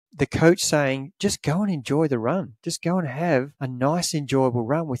the coach saying, just go and enjoy the run. Just go and have a nice, enjoyable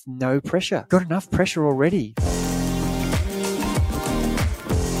run with no pressure. Got enough pressure already.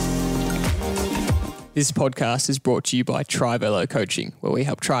 This podcast is brought to you by Trivelo Coaching, where we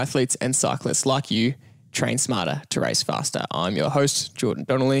help triathletes and cyclists like you train smarter to race faster. I'm your host, Jordan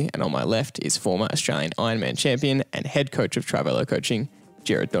Donnelly, and on my left is former Australian Ironman champion and head coach of Trivelo Coaching,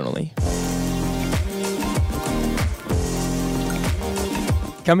 Jared Donnelly.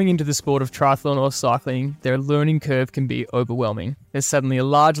 Coming into the sport of triathlon or cycling, their learning curve can be overwhelming. There's suddenly a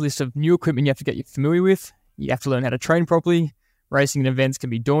large list of new equipment you have to get familiar with. You have to learn how to train properly. Racing and events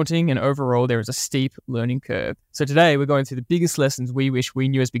can be daunting, and overall there is a steep learning curve. So today we're going through the biggest lessons we wish we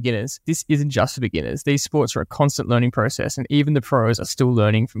knew as beginners. This isn't just for beginners. These sports are a constant learning process, and even the pros are still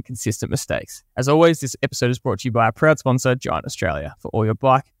learning from consistent mistakes. As always, this episode is brought to you by our proud sponsor, Giant Australia. For all your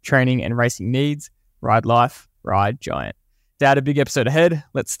bike, training and racing needs, ride life, ride Giant. Dad, a big episode ahead.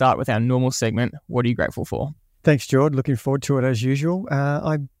 Let's start with our normal segment. What are you grateful for? Thanks, George. Looking forward to it as usual.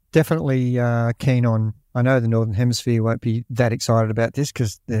 I'm definitely keen on, I know the Northern Hemisphere won't be that excited about this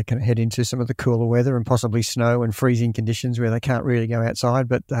because they're going to head into some of the cooler weather and possibly snow and freezing conditions where they can't really go outside.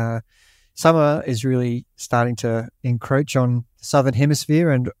 But summer is really starting to encroach on the Southern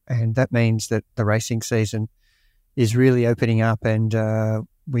Hemisphere, and that means that the racing season is really opening up, and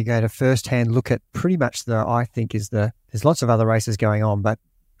we get a first-hand look at pretty much there's lots of other races going on, but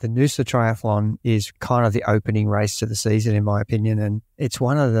the Noosa Triathlon is kind of the opening race to the season, in my opinion, and it's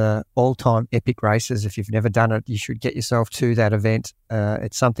one of the all-time epic races. If you've never done it, you should get yourself to that event.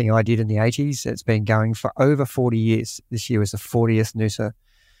 It's something I did in the 80s. It's been going for over 40 years. This year was the 40th Noosa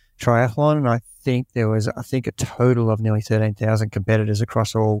Triathlon, and I think there was a total of nearly 13,000 competitors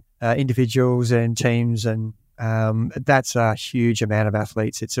across all individuals and teams, and that's a huge amount of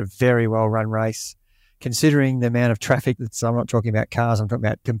athletes. It's a very well-run race. Considering the amount of traffic, I'm not talking about cars, I'm talking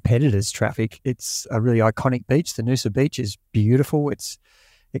about competitors' traffic. It's a really iconic beach. The Noosa Beach is beautiful.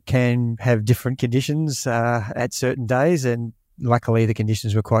 It can have different conditions at certain days, and luckily the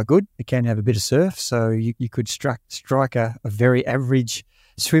conditions were quite good. It can have a bit of surf, so you could strike a very average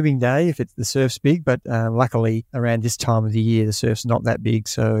swimming day if the surf's big, but luckily around this time of the year the surf's not that big,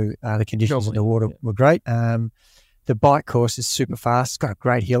 so the conditions in the water were great. The bike course is super fast. It's got a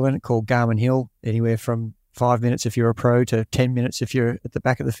great hill in it called Garmin Hill, anywhere from 5 minutes if you're a pro to 10 minutes if you're at the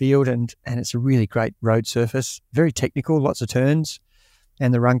back of the field, and it's a really great road surface. Very technical, lots of turns,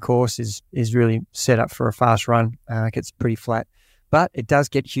 and the run course is really set up for a fast run. It gets pretty flat, but it does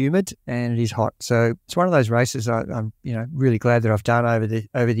get humid and it is hot. So it's one of those races I'm really glad that I've done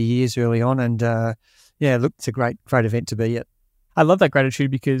over the years early on, and look, it's a great event to be at. I love that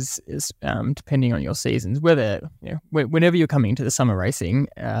gratitude because it's, depending on your seasons, whenever you're coming into the summer racing,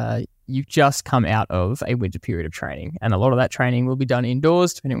 you've just come out of a winter period of training, and a lot of that training will be done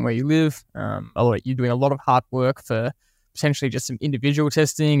indoors, depending on where you live. You're doing a lot of hard work for potentially just some individual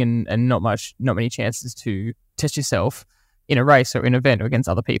testing and not many chances to test yourself in a race or in an event or against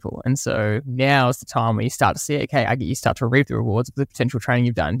other people. And so now is the time where you start to see, you start to reap the rewards of the potential training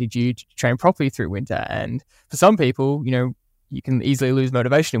you've done. Did you train properly through winter? And for some people, you can easily lose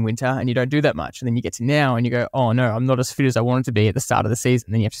motivation in winter and you don't do that much. And then you get to now and you go, oh no, I'm not as fit as I wanted to be at the start of the season.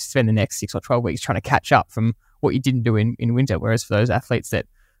 And then you have to spend the next 6 or 12 weeks trying to catch up from what you didn't do in winter. Whereas for those athletes that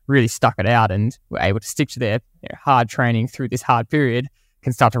really stuck it out and were able to stick to their hard training through this hard period,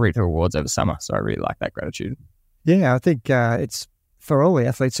 can start to reap the rewards over summer. So I really like that gratitude. Yeah, I think it's for all the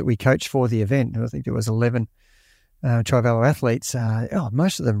athletes that we coached for the event. I think there was 11 Trivelo athletes.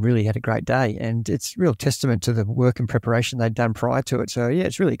 Most of them really had a great day, and it's real testament to the work and preparation they'd done prior to it. So yeah,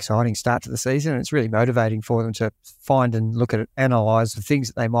 it's really exciting start to the season, and it's really motivating for them to find and look at it, analyse the things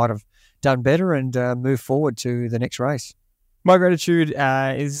that they might have done better, and move forward to the next race. My gratitude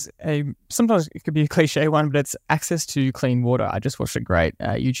is sometimes it could be a cliche one, but it's access to clean water. I just watched a great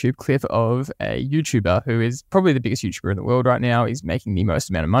YouTube clip of a YouTuber who is probably the biggest YouTuber in the world right now. He's making the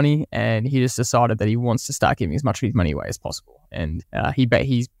most amount of money, and he just decided that he wants to start giving as much of his money away as possible. And he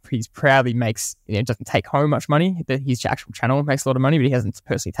proudly makes, doesn't take home much money. His actual channel makes a lot of money, but he hasn't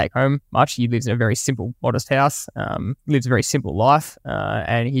personally take home much. He lives in a very simple, modest house, lives a very simple life,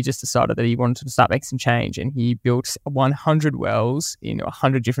 and he just decided that he wanted to start making some change. And he built 100 wells in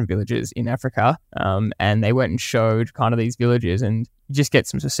 100 different villages in Africa, and they went and showed kind of these villages, and you just get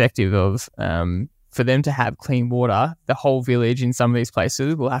some perspective of for them to have clean water, the whole village in some of these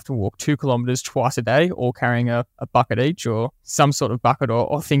places will have to walk 2 kilometers twice a day, all carrying a bucket each or some sort of bucket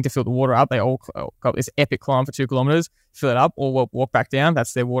or thing to fill the water up. They all got this epic climb for 2 kilometers, fill it up, or walk back down.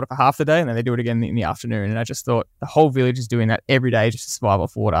 That's their water for half the day, and then they do it again in the afternoon. And I just thought the whole village is doing that every day just to survive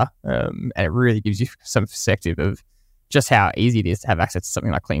off water. And it really gives you some perspective of just how easy it is to have access to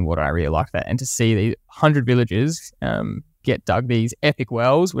something like clean water. I really like that. And to see the 100 villages get dug these epic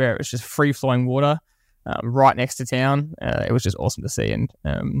wells where it's just free-flowing water right next to town, it was just awesome to see, and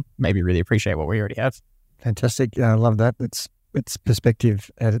made me really appreciate what we already have. Fantastic. I love that. It's perspective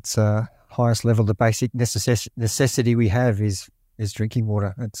at its highest level. The basic necessity we have is drinking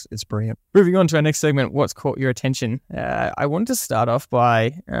water. It's brilliant. Moving on to our next segment, what's caught your attention? I wanted to start off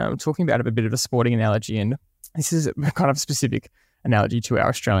by talking about a bit of a sporting analogy, and this is a kind of specific analogy to our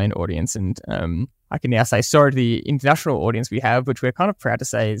Australian audience, and I can now say sorry to the international audience we have, which we're kind of proud to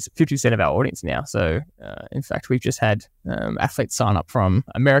say is 50% of our audience now. So in fact, we've just had athletes sign up from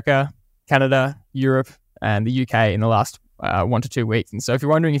America, Canada, Europe, and the UK in the last 1 to 2 weeks. And so if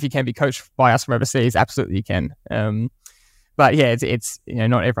you're wondering if you can be coached by us from overseas, absolutely you can. But yeah, it's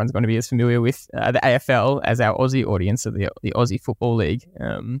not everyone's going to be as familiar with the AFL as our Aussie audience of the Aussie Football League.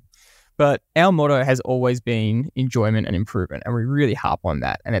 But our motto has always been enjoyment and improvement, and we really harp on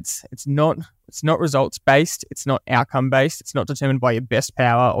that. And it's not results based, it's not outcome based, it's not determined by your best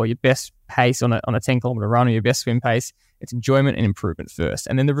power or your best pace on a 10-kilometer run or your best swim pace. It's enjoyment and improvement first,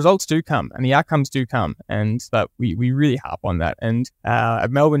 and then the results do come and the outcomes do come. But we really harp on that. And a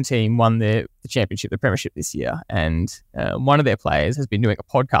Melbourne team won the championship, the premiership this year, and one of their players has been doing a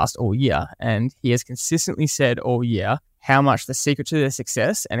podcast all year, and he has consistently said all year how much the secret to their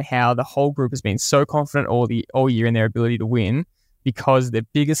success and how the whole group has been so confident all year in their ability to win, because the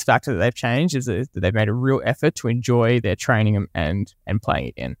biggest factor that they've changed is that they've made a real effort to enjoy their training and playing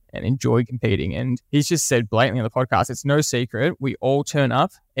again and enjoy competing. And he's just said blatantly on the podcast, it's no secret. We all turn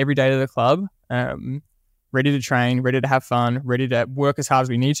up every day to the club, ready to train, ready to have fun, ready to work as hard as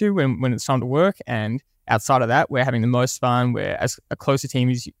we need to when it's time to work. And outside of that, we're having the most fun. We're as a closer team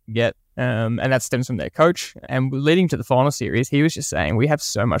as you can get. And that stems from their coach. And leading to the final series, he was just saying, we have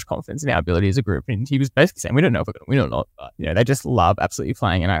so much confidence in our ability as a group. And he was basically saying, we don't know if we're going to win or not, but they just love absolutely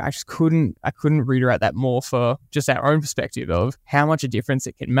playing. And I just couldn't reiterate that more for just our own perspective of how much a difference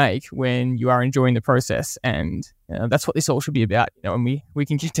it can make when you are enjoying the process. And that's what this all should be about. And we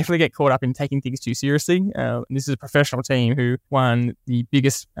can definitely get caught up in taking things too seriously. And this is a professional team who won the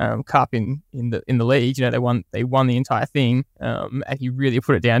biggest cup in the league. They won the entire thing. And he really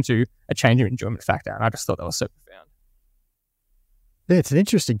put it down to a change of enjoyment factor. And I just thought that was so profound. Yeah, it's an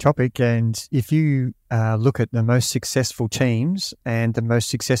interesting topic. And if you look at the most successful teams and the most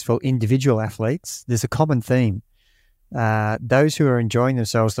successful individual athletes, there's a common theme. Those who are enjoying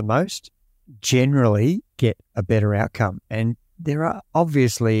themselves the most generally get a better outcome. And there are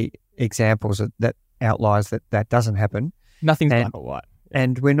obviously examples that outliers that doesn't happen. Nothing's black or white.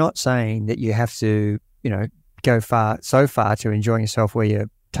 And we're not saying that you have to, go so far to enjoying yourself where you're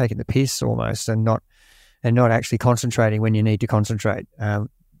taking the piss almost and not actually concentrating when you need to concentrate.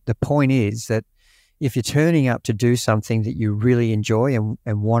 The point is that if you're turning up to do something that you really enjoy and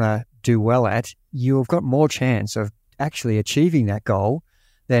want to do well at, you've got more chance of actually achieving that goal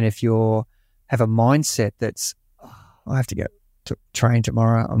than if you have a mindset that's, I have to go to train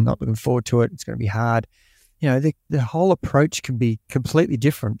tomorrow, I'm not looking forward to it, it's going to be hard. The whole approach can be completely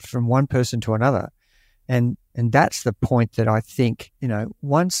different from one person to another. And that's the point that I think,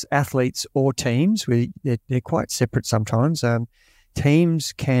 once athletes or teams, they're quite separate sometimes.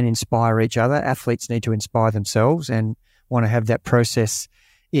 Teams can inspire each other. Athletes need to inspire themselves and want to have that process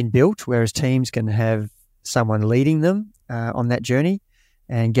inbuilt, whereas teams can have someone leading them on that journey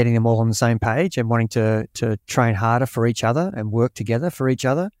and getting them all on the same page and wanting to train harder for each other and work together for each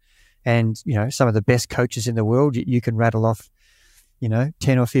other. And, some of the best coaches in the world, you can rattle off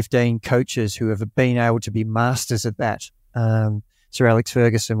 10 or 15 coaches who have been able to be masters at that. Sir Alex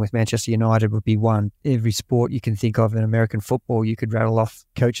Ferguson with Manchester United would be one. Every sport you can think of in American football, you could rattle off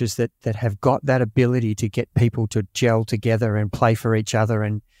coaches that have got that ability to get people to gel together and play for each other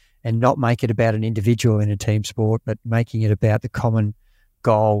and not make it about an individual in a team sport, but making it about the common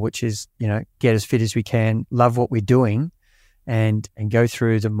goal, which is, get as fit as we can, love what we're doing, and go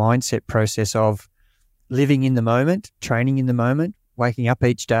through the mindset process of living in the moment, training in the moment, waking up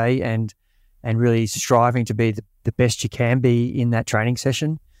each day and really striving to be the best you can be in that training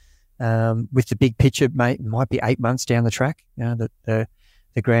session. With the big picture, might be 8 months down the track. The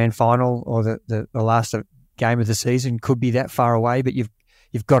grand final or the last game of the season could be that far away, but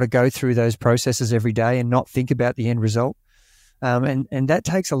you've got to go through those processes every day and not think about the end result. And that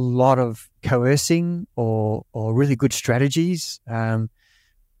takes a lot of coercing or really good strategies,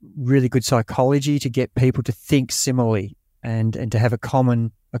 really good psychology to get people to think similarly and to have a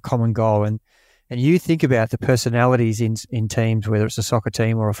common goal. And you think about the personalities in teams, whether it's a soccer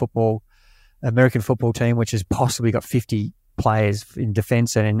team or American football team, which has possibly got 50 players in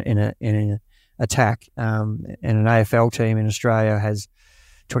defence and in attack. And an AFL team in Australia has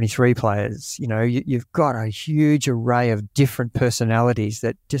 23 players. You've got a huge array of different personalities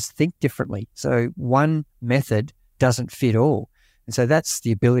that just think differently. So one method doesn't fit all. And so that's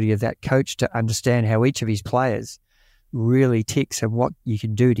the ability of that coach to understand how each of his players really ticks and what you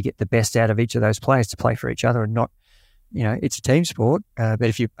can do to get the best out of each of those players to play for each other and not, it's a team sport. But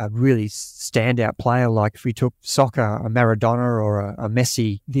if you're a really standout player, like if we took soccer, a Maradona or a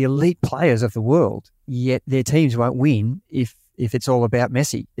Messi, the elite players of the world, yet their teams won't win if it's all about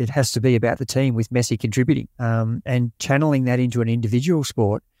Messi. It has to be about the team with Messi contributing. And channeling that into an individual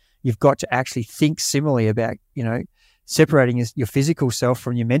sport, you've got to actually think similarly about, separating your physical self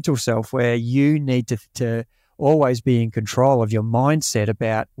from your mental self, where you need to always be in control of your mindset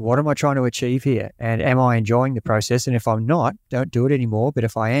about what am I trying to achieve here? And am I enjoying the process? And if I'm not, don't do it anymore. But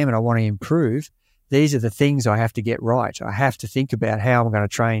if I am and I want to improve, these are the things I have to get right. I have to think about how I'm going to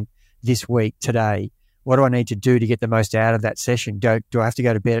train this week, today. What do I need to do to get the most out of that session? Do I have to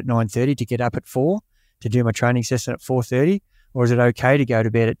go to bed at 9:30 to get up at 4 to do my training session at 4:30? Or is it okay to go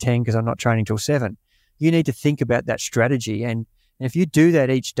to bed at 10 because I'm not training till 7? You need to think about that strategy. And if you do that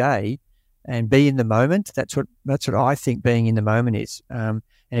each day and be in the moment, that's what I think being in the moment is. And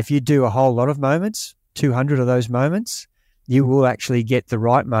if you do a whole lot of moments, 200 of those moments, you will actually get the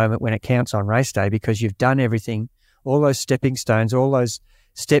right moment when it counts on race day, because you've done everything, all those stepping stones, all those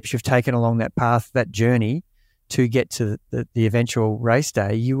steps you've taken along that path, that journey to get to the eventual race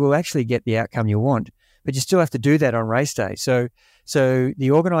day. You will actually get the outcome you want, but you still have to do that on race day. So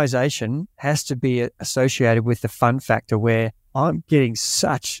the organisation has to be associated with the fun factor, where I'm getting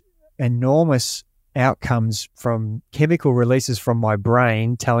such enormous outcomes from chemical releases from my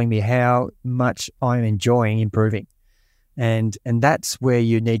brain telling me how much I'm enjoying improving. And that's where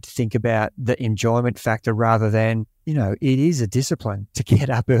you need to think about the enjoyment factor rather than, it is a discipline to get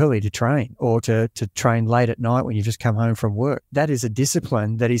up early to train, or to train late at night when you just come home from work. That is a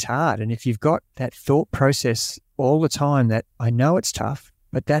discipline that is hard. And if you've got that thought process all the time that I know it's tough,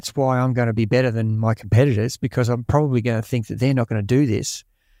 but that's why I'm going to be better than my competitors, because I'm probably going to think that they're not going to do this.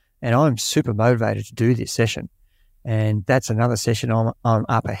 And I'm super motivated to do this session. And that's another session I'm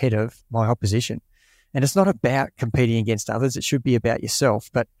up ahead of my opposition. And it's not about competing against others. It should be about yourself.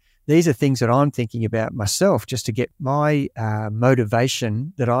 But these are things that I'm thinking about myself just to get my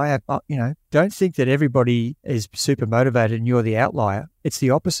motivation that I have. Don't think that everybody is super motivated and you're the outlier. It's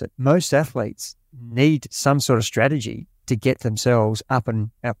the opposite. Most athletes need some sort of strategy to get themselves up and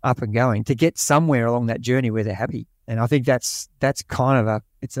going, to get somewhere along that journey where they're happy. And I think that's kind of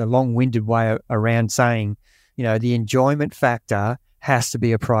it's a long-winded way around saying, the enjoyment factor has to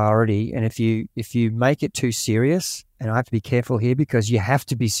be a priority. And if you make it too serious, and I have to be careful here because you have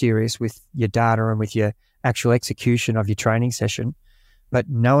to be serious with your data and with your actual execution of your training session, but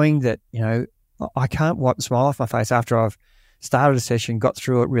knowing that, I can't wipe the smile off my face after I've started a session, got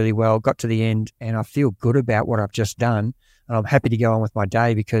through it really well, got to the end, and I feel good about what I've just done. And I'm happy to go on with my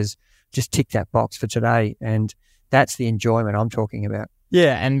day because just tick that box for today. And that's the enjoyment I'm talking about.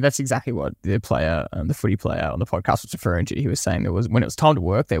 Yeah, and that's exactly what the player, the footy player on the podcast was referring to. He was saying when it was time to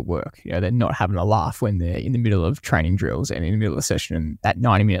work, they work. They're not having a laugh when they're in the middle of training drills and in the middle of the session. And that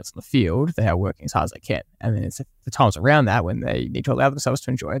 90 minutes on the field, they are working as hard as they can. And then it's the times around that when they need to allow themselves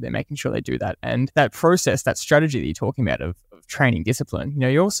to enjoy it, they're making sure they do that. And that process, that strategy that you're talking about of training discipline,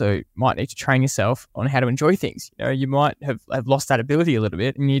 you also might need to train yourself on how to enjoy things. You might have lost that ability a little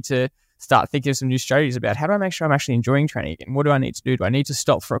bit and you need to start thinking of some new strategies about how do I make sure I'm actually enjoying training again? What do I need to do? Do I need to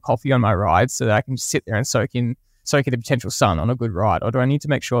stop for a coffee on my ride so that I can sit there and soak in the potential sun on a good ride? Or do I need to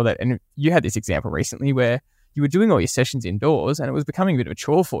make sure that, and you had this example recently where you were doing all your sessions indoors and it was becoming a bit of a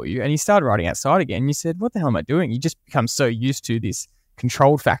chore for you and you started riding outside again. You said, what the hell am I doing? You just become so used to this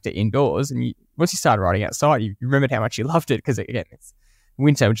controlled factor indoors. And once you started riding outside, you remembered how much you loved it because, again, it's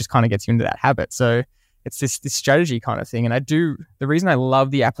winter, which just kind of gets you into that habit. So it's this strategy kind of thing. And the reason I love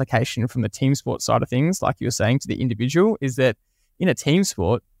the application from the team sport side of things, like you were saying, to the individual, is that in a team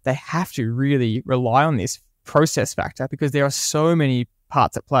sport, they have to really rely on this process factor because there are so many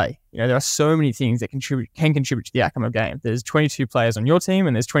parts at play. There are so many things that can contribute to the outcome of a game. There's 22 players on your team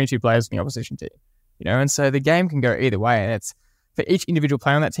and there's 22 players on the opposition team. And so the game can go either way. And it's for each individual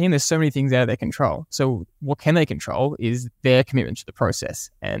player on that team, there's so many things out of their control. So what can they control is their commitment to the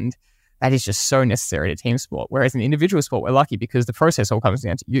process. And that is just so necessary to team sport. Whereas in individual sport, we're lucky because the process all comes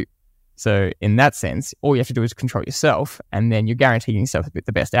down to you. So in that sense, all you have to do is control yourself and then you're guaranteeing yourself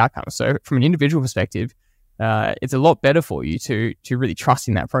the best outcome. So from an individual perspective, it's a lot better for you to really trust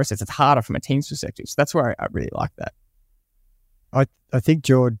in that process. It's harder from a team's perspective. So that's where I really like that. I think,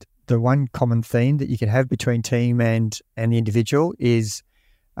 George, the one common theme that you can have between team and the individual is,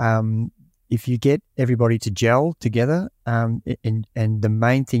 if you get everybody to gel together, and the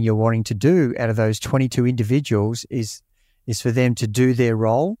main thing you're wanting to do out of those 22 individuals is for them to do their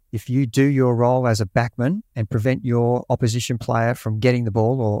role. If you do your role as a backman and prevent your opposition player from getting the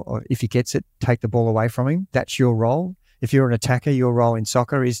ball, or if he gets it, take the ball away from him, that's your role. If you're an attacker, your role in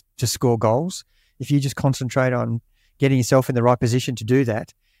soccer is to score goals. If you just concentrate on getting yourself in the right position to do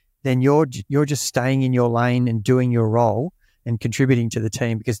that, then you're just staying in your lane and doing your role and contributing to the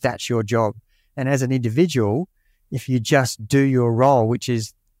team, because that's your job. And as an individual, if you just do your role, which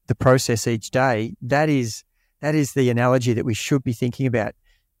is the process each day, that is the analogy that we should be thinking about.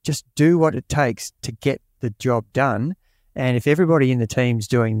 Just do what it takes to get the job done. And if everybody in the team's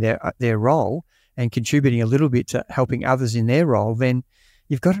doing their role and contributing a little bit to helping others in their role, then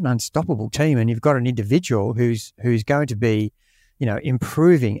you've got an unstoppable team, and you've got an individual who's going to be,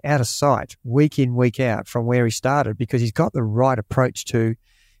 improving out of sight week in, week out from where he started, because he's got the right approach to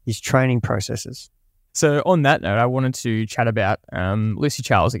his training processes. So on that note, I wanted to chat about Lucy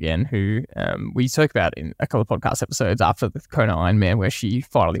Charles again, who we spoke about in a couple of podcast episodes after the Kona Ironman, where she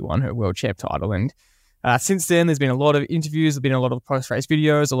finally won her world champ title. And since then, there's been a lot of interviews, there's been a lot of post-race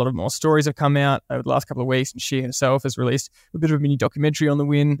videos, a lot of more stories have come out over the last couple of weeks, and she herself has released a bit of a mini documentary on the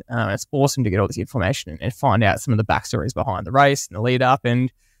win. It's awesome to get all this information and find out some of the backstories behind the race and the lead up.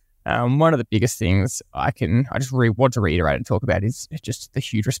 And one of the biggest things I just want to reiterate and talk about is just the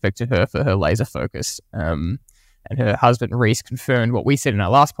huge respect to her for her laser focus. And her husband, Reese, confirmed what we said in our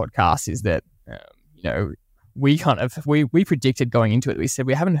last podcast, is that, we predicted going into it. We said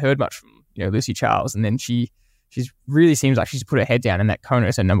we haven't heard much from, Lucy Charles. And then she really seems like she's put her head down, and that Kona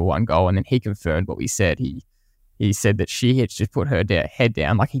is her number one goal. And then he confirmed what we said. He said that she had just put her head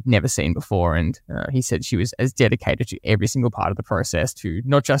down like he'd never seen before. And he said she was as dedicated to every single part of the process, to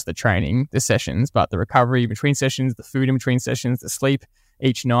not just the training, the sessions, but the recovery between sessions, the food in between sessions, the sleep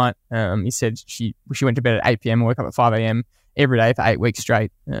each night. He said she went to bed at 8 p.m. and woke up at 5 a.m. every day for 8 weeks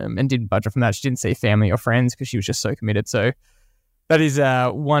straight, and didn't budge from that. She didn't see family or friends because she was just so committed. So that is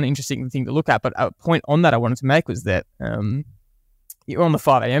one interesting thing to look at. But a point on that I wanted to make was that on the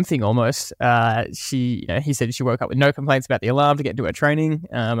 5 a.m. thing almost, he said she woke up with no complaints about the alarm to get to her training.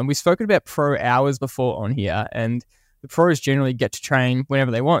 And we've spoken about pro hours before on here, and the pros generally get to train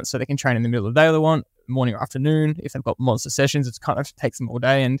whenever they want. So they can train in the middle of the day if they want, morning or afternoon. If they've got monster sessions, it kind of takes them all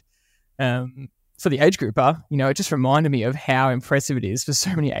day. And for the age grouper, it just reminded me of how impressive it is for so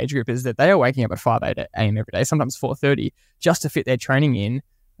many age groupers that they are waking up at 5 a.m. every day, sometimes 4:30, just to fit their training in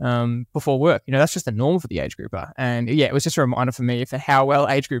before work. That's just the norm for the age grouper. And yeah, it was just a reminder for me for how well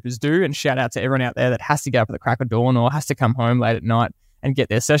age groupers do, and shout out to everyone out there that has to get up at the crack of dawn or has to come home late at night and get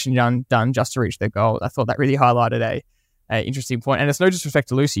their session done just to reach their goal. I thought that really highlighted a interesting point. And it's no disrespect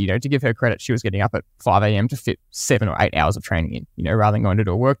to Lucy, to give her credit, she was getting up at 5 a.m. to fit 7 or 8 hours of training in, rather than going to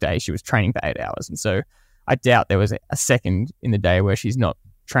do a work day, she was training for 8 hours. And so I doubt there was a second in the day where she's not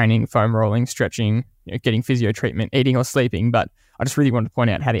training, foam rolling, stretching, getting physio treatment, eating or sleeping. But I just really wanted to point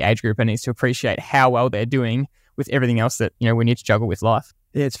out how the age grouper needs to appreciate how well they're doing with everything else that, we need to juggle with life.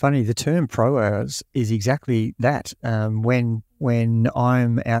 Yeah, it's funny. The term pro hours is exactly that. When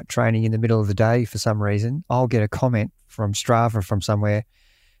I'm out training in the middle of the day for some reason, I'll get a comment from Strava from somewhere,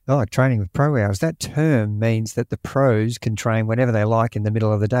 training with pro hours. That term means that the pros can train whenever they like in the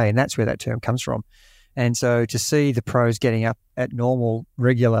middle of the day, and that's where that term comes from. And so to see the pros getting up at normal,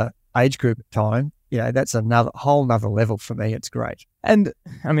 regular age group time, that's whole nother level for me. It's great. And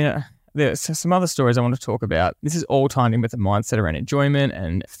I mean, there's some other stories I want to talk about. This is all tied in with the mindset around enjoyment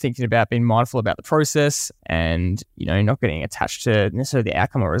and thinking about being mindful about the process and, not getting attached to necessarily the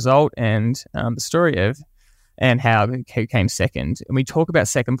outcome or result. And the story of and how who came second. And we talk about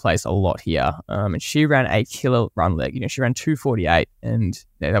second place a lot here. And she ran a killer run leg. She ran 2:48, and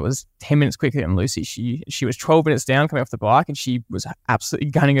that was 10 minutes quicker than Lucy. She was 12 minutes down coming off the bike, and she was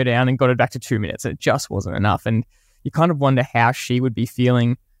absolutely gunning her down and got it back to 2 minutes. It just wasn't enough. And you kind of wonder how she would be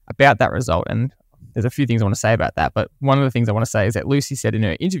feeling about that result. And there's a few things I want to say about that. But one of the things I want to say is that Lucy said in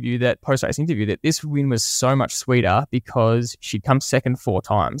her interview, that post-race interview, that this win was so much sweeter because she'd come second 4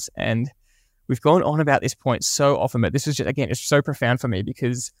 times. And we've gone on about this point so often, but this is just, again, it's so profound for me,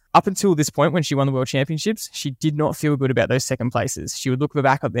 because up until this point, when she won the World Championships, she did not feel good about those second places. She would look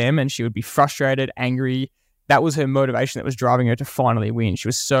back at them and she would be frustrated, angry. That was her motivation that was driving her to finally win. She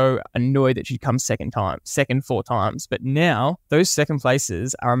was so annoyed that she'd come second 4 times. But now those second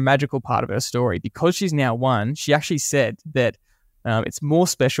places are a magical part of her story. Because she's now won, she actually said that it's more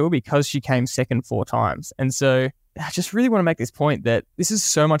special because she came second 4 times. And so I just really want to make this point that this is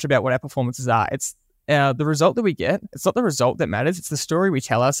so much about what our performances are. the result that we get, it's not the result that matters. It's the story we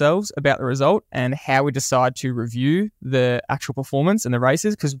tell ourselves about the result and how we decide to review the actual performance and the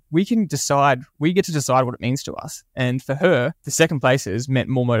races, because we get to decide what it means to us. And for her, the second places meant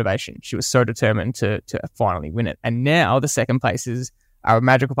more motivation. She was so determined to finally win it. And now the second places are a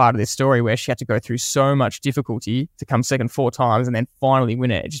magical part of this story where she had to go through so much difficulty to come second 4 times and then finally win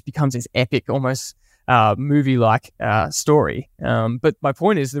it. It just becomes this epic, almost movie-like story. But my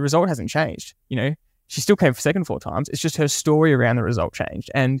point is the result hasn't changed. She still came for second 4 times. It's just her story around the result changed.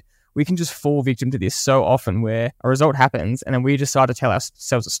 And we can just fall victim to this so often where a result happens and then we decide to tell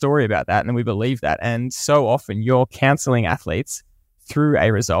ourselves a story about that and then we believe that. And so often you're counseling athletes through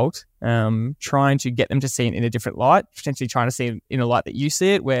a result, trying to get them to see it in a different light, potentially trying to see it in a light that you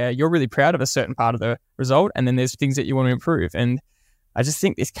see it, where you're really proud of a certain part of the result and then there's things that you want to improve. And I just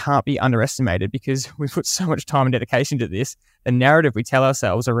think this can't be underestimated because we put so much time and dedication to this. The narrative we tell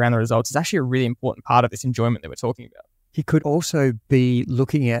ourselves around the results is actually a really important part of this enjoyment that we're talking about. He could also be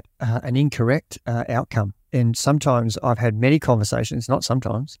looking at an incorrect outcome. And sometimes I've had many conversations, not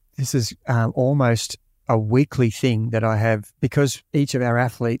sometimes. This is almost a weekly thing that I have, because each of our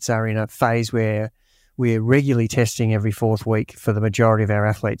athletes are in a phase where we're regularly testing every 4th week for the majority of our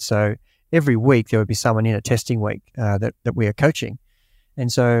athletes. So every week there would be someone in a testing week that we are coaching.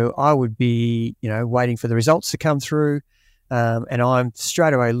 And so I would be, waiting for the results to come through. And I'm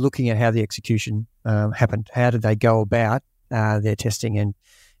straight away looking at how the execution happened. How did they go about their testing?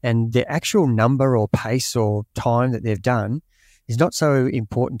 And the actual number or pace or time that they've done is not so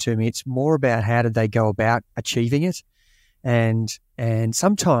important to me. It's more about how did they go about achieving it. And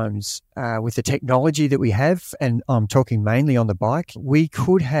sometimes with the technology that we have, and I'm talking mainly on the bike, we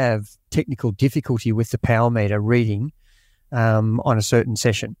could have technical difficulty with the power meter reading on a certain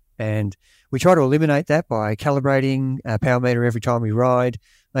session. And we try to eliminate that by calibrating our power meter every time we ride,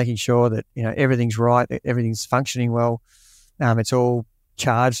 making sure that everything's right, that everything's functioning well. It's all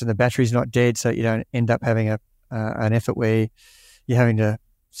charged and the battery's not dead, so you don't end up having an effort where you're having to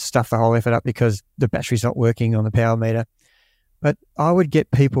stuff the whole effort up because the battery's not working on the power meter. But I would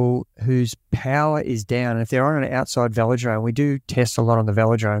get people whose power is down, and if they're on an outside velodrome, we do test a lot on the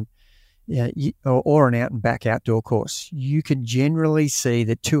velodrome, or an out and back outdoor course, you can generally see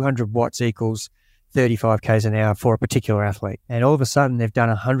that 200 watts equals 35 k's an hour for a particular athlete. And all of a sudden they've done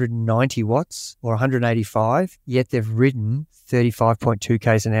 190 watts or 185, yet they've ridden 35.2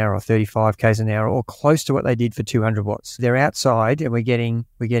 k's an hour or 35 k's an hour or close to what they did for 200 watts. They're outside and we're getting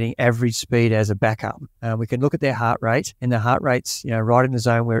average speed as a backup. We can look at their heart rate, and the heart rate's right in the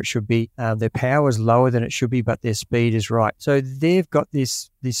zone where it should be. Their power is lower than it should be, but their speed is right. So they've got this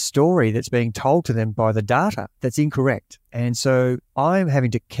story that's being told to them by the data that's incorrect. And so I'm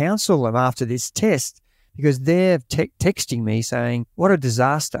having to counsel them after this test because they're texting me saying, what a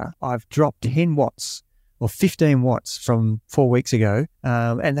disaster. I've dropped 10 watts or 15 watts from 4 weeks ago.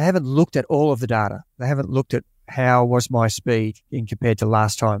 And they haven't looked at all of the data. They haven't looked at how was my speed in compared to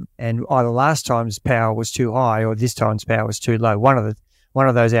last time. And either last time's power was too high or this time's power was too low. One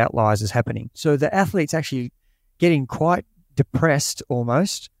of those outliers is happening. So the athlete's actually getting quite depressed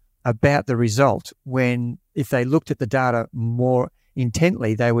almost about the result, when if they looked at the data more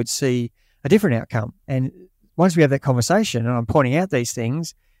intently, they would see a different outcome. And once we have that conversation and I'm pointing out these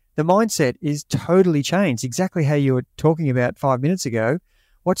things, the mindset is totally changed, exactly how you were talking about 5 minutes ago.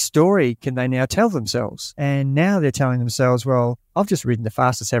 What story can they now tell themselves? And now they're telling themselves, well, I've just ridden the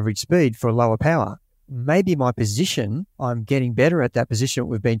fastest average speed for a lower power. Maybe my position, I'm getting better at that position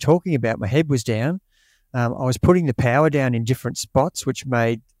we've been talking about. My head was down. I was putting the power down in different spots, which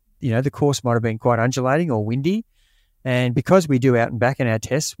made the course might have been quite undulating or windy. And because we do out and back in our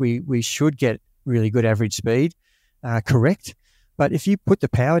tests, we should get really good average speed, correct. But if you put the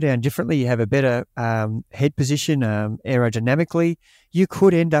power down differently, you have a better head position aerodynamically, you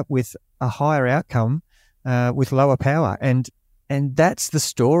could end up with a higher outcome with lower power. And that's the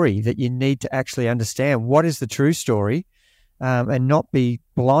story that you need to actually understand. What is the true story and not be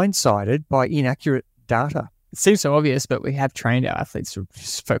blindsided by inaccurate data. It seems so obvious, but we have trained our athletes to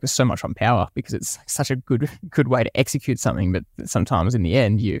focus so much on power because it's such a good way to execute something. But sometimes in the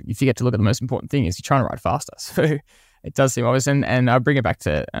end, you forget to look at the most important thing is you're trying to ride faster. So it does seem obvious. And I bring it back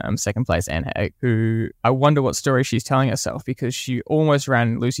to second place, Anne Hague, who I wonder what story she's telling herself, because she almost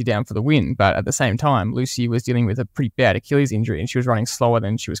ran Lucy down for the win. But at the same time, Lucy was dealing with a pretty bad Achilles injury and she was running slower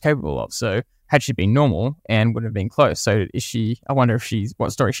than she was capable of. So had she been normal, Anne would have been close. So I wonder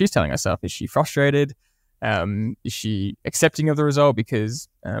what story she's telling herself. Is she frustrated? Is she accepting of the result because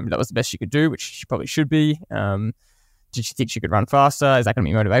that was the best she could do, which she probably should be? did she think she could run faster? Is that going to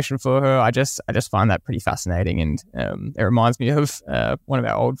be motivation for her? I just find that pretty fascinating, and it reminds me of one of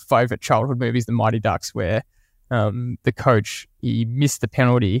our old favorite childhood movies, The Mighty Ducks, where the coach, he missed the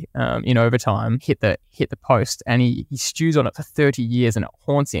penalty in overtime, hit the post, and he stews on it for 30 years, and it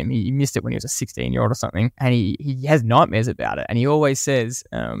haunts him. He missed it when he was a 16-year-old or something, and he has nightmares about it. And he always says,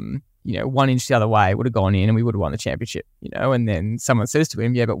 1 inch the other way would have gone in and we would have won the championship, and then someone says to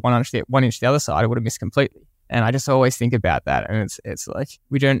him, yeah, but 1 inch the other side, it would have missed completely. And I just always think about that, and it's like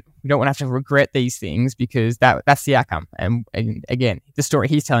we don't want to have to regret these things, because that's the outcome. And again, the story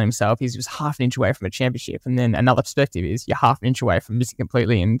he's telling himself, he's just half an inch away from a championship, and then another perspective is you're half an inch away from missing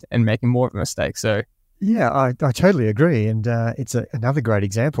completely and making more of a mistake. So yeah, I totally agree, and it's another great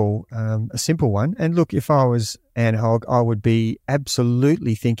example, a simple one. And look, if I was Anne Hogg, I would be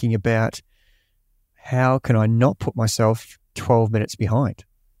absolutely thinking about how can I not put myself 12 minutes behind.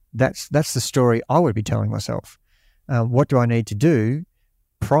 That's the story I would be telling myself. What do I need to do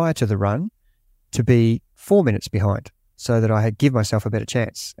prior to the run to be 4 minutes behind so that I give myself a better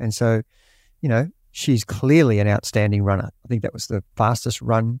chance? And so, she's clearly an outstanding runner. I think that was the fastest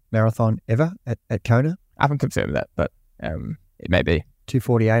run marathon ever at Kona. I haven't confirmed that, but it may be.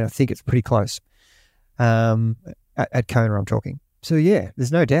 2:48, I think it's pretty close. At Kona, I'm talking. So yeah,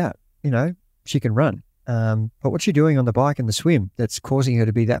 there's no doubt, she can run. But what's she doing on the bike and the swim that's causing her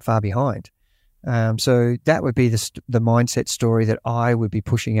to be that far behind? So that would be the mindset story that I would be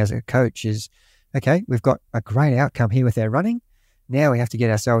pushing as a coach is, okay, we've got a great outcome here with our running. Now we have to get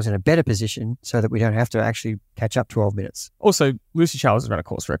ourselves in a better position so that we don't have to actually catch up 12 minutes. Also, Lucy Charles has run a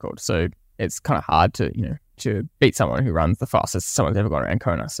course record, so it's kind of hard to beat someone who runs the fastest someone's ever gone around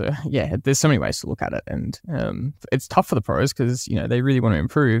Kona. So yeah, there's so many ways to look at it, and it's tough for the pros because they really want to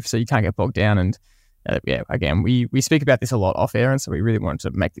improve, so you can't get bogged down. And again, we speak about this a lot off air, and so we really wanted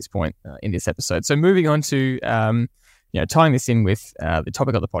to make this point in this episode. So moving on to tying this in with the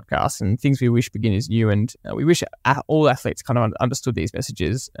topic of the podcast and things we wish beginners knew, and we wish all athletes kind of understood these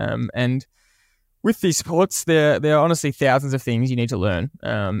messages. And with these sports, there are honestly thousands of things you need to learn,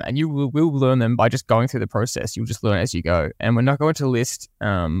 and you will learn them by just going through the process. You'll just learn as you go, and we're not going to list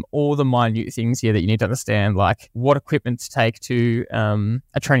all the minute things here that you need to understand, like what equipment to take to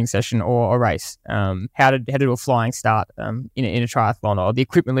a training session or a race, how to do a flying start in a triathlon, or the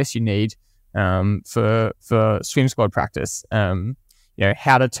equipment list you need for swim squad practice.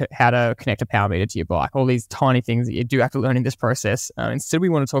 How to connect a power meter to your bike, all these tiny things that you do have to learn in this process. Instead, we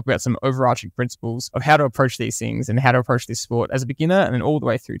want to talk about some overarching principles of how to approach these things and how to approach this sport as a beginner and then all the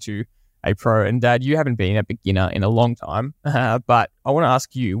way through to a pro. And Dad, you haven't been a beginner in a long time, but I want to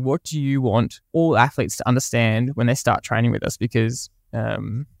ask you, what do you want all athletes to understand when they start training with us? Because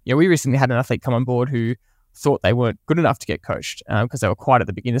we recently had an athlete come on board who thought they weren't good enough to get coached because they were quite at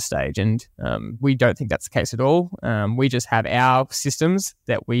the beginner stage, and we don't think that's the case at all. We just have our systems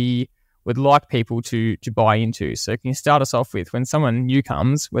that we would like people to buy into. So can you start us off with, when someone new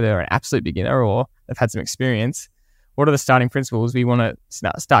comes, whether they're an absolute beginner or they've had some experience, what are the starting principles we want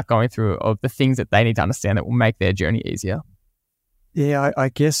to start going through of the things that they need to understand that will make their journey easier? Yeah, I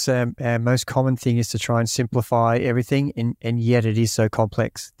guess our most common thing is to try and simplify everything, and yet it is so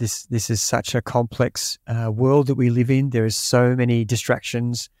complex. This is such a complex world that we live in. There is so many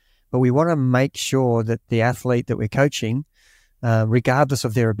distractions, but we want to make sure that the athlete that we're coaching, regardless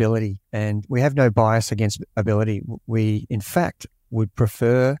of their ability, and we have no bias against ability, we in fact would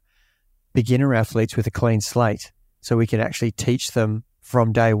prefer beginner athletes with a clean slate, so we can actually teach them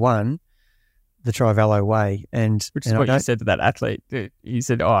from day one the Trivallo way. Which is what you said to that athlete. You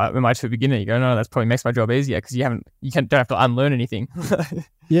said, "Oh, am I too beginner?" You go, "No, that probably makes my job easier because don't have to unlearn anything."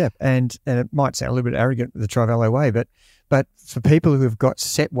 Yeah, and it might sound a little bit arrogant, the Trivallo way, but for people who have got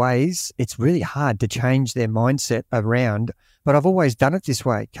set ways, it's really hard to change their mindset around. But I've always done it this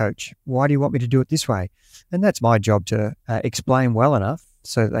way, coach. Why do you want me to do it this way? And that's my job to explain well enough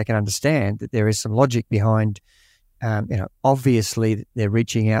so that they can understand that there is some logic behind. Obviously they're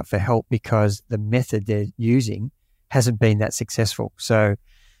reaching out for help because the method they're using hasn't been that successful. So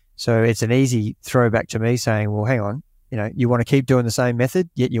it's an easy throwback to me saying, well, hang on, you want to keep doing the same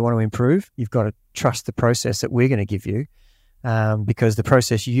method, yet you want to improve. You've got to trust the process that we're going to give you, because the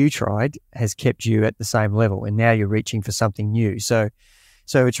process you tried has kept you at the same level, and now you're reaching for something new. So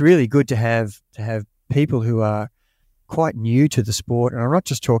it's really good to have people who are quite new to the sport. And I'm not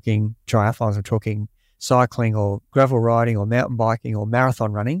just talking triathlons, I'm talking cycling or gravel riding or mountain biking or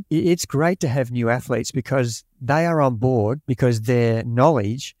marathon running. It's great to have new athletes because they are on board because their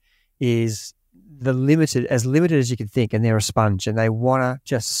knowledge is as limited as you can think, and they're a sponge and they want to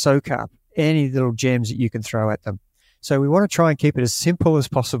just soak up any little gems that you can throw at them. So we want to try and keep it as simple as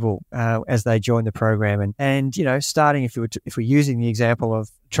possible as they join the program. And starting if we're using the example of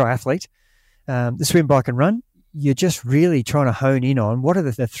triathlete, the swim, bike and run, you're just really trying to hone in on what are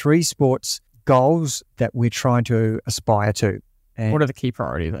the three sports goals that we're trying to aspire to. And what are the key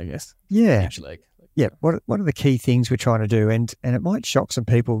priorities, I guess? Yeah. Each leg. Yeah. What are the key things we're trying to do? And it might shock some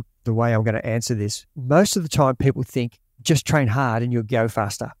people the way I'm going to answer this. Most of the time people think just train hard and you'll go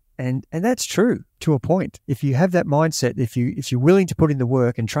faster. And that's true to a point. If you have that mindset, if you're willing to put in the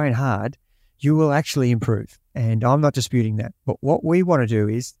work and train hard, you will actually improve. And I'm not disputing that. But what we want to do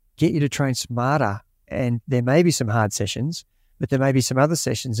is get you to train smarter. And there may be some hard sessions, but there may be some other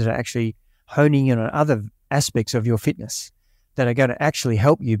sessions that are actually honing in on other aspects of your fitness that are going to actually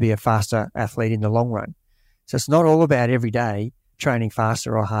help you be a faster athlete in the long run. So it's not all about every day training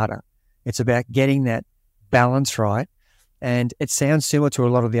faster or harder. It's about getting that balance right. And it sounds similar to a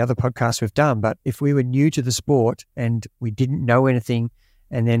lot of the other podcasts we've done, but if we were new to the sport and we didn't know anything,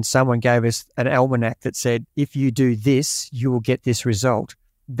 and then someone gave us an almanac that said, if you do this, you will get this result.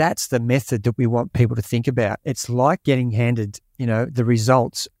 That's the method that we want people to think about. It's like getting handed, the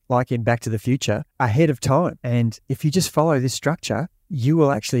results, like in Back to the Future, ahead of time. And if you just follow this structure, you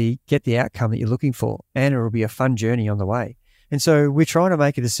will actually get the outcome that you're looking for, and it will be a fun journey on the way. And so we're trying to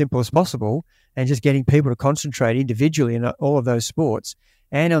make it as simple as possible and just getting people to concentrate individually in all of those sports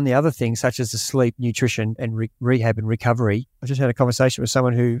and on the other things such as the sleep, nutrition, and rehab and recovery. I just had a conversation with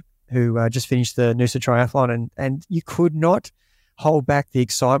someone who just finished the Noosa Triathlon, and you could not hold back the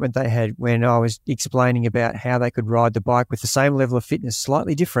excitement they had when I was explaining about how they could ride the bike with the same level of fitness,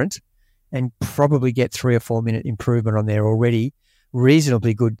 slightly different, and probably get 3 or 4 minute improvement on their already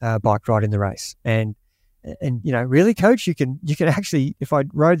reasonably good bike ride in the race. And really, coach, you can actually, if I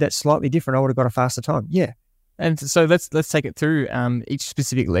rode that slightly different, I would have got a faster time. Yeah. And so let's take it through each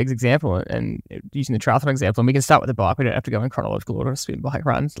specific legs example, and using the triathlon example. And we can start with the bike. We don't have to go in chronological order, spin, bike,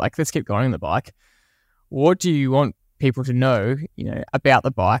 runs. Like, let's keep going on the bike. What do you want people to know, about the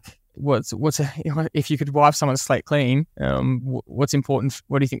bike? If you could wipe someone's slate clean, what's important?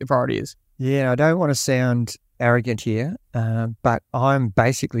 What do you think the priority is? Yeah, I don't want to sound arrogant here, but I'm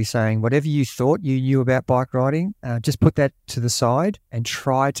basically saying whatever you thought you knew about bike riding, just put that to the side and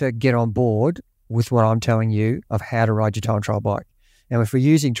try to get on board with what I'm telling you of how to ride your time trial bike. Now, if we're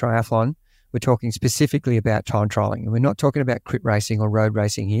using triathlon, we're talking specifically about time trialing, and we're not talking about crit racing or road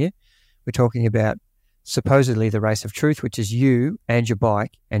racing here. We're talking about supposedly the race of truth, which is you and your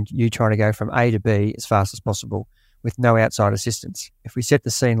bike and you trying to go from A to B as fast as possible with no outside assistance. If we set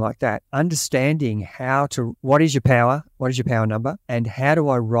the scene like that, understanding what is your power number, and how do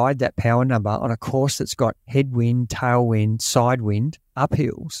I ride that power number on a course that's got headwind, tailwind, side wind,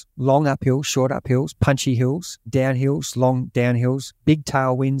 uphills, long uphills, short uphills, punchy hills, downhills, long downhills, big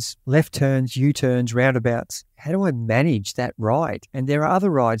tailwinds, left turns, U-turns, roundabouts. How do I manage that ride? And there are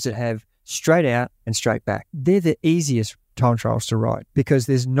other rides that have straight out and straight back. They're the easiest time trials to ride because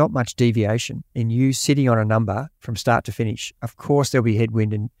there's not much deviation in you sitting on a number from start to finish. Of course, there'll be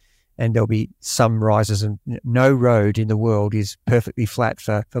headwind and there'll be some rises, and no road in the world is perfectly flat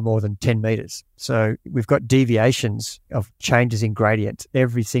for more than 10 meters. So we've got deviations of changes in gradient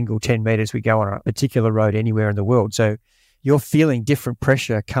every single 10 meters we go on a particular road anywhere in the world. So you're feeling different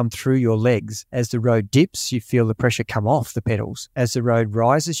pressure come through your legs. As the road dips, you feel the pressure come off the pedals. As the road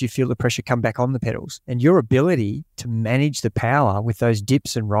rises, you feel the pressure come back on the pedals. And your ability to manage the power with those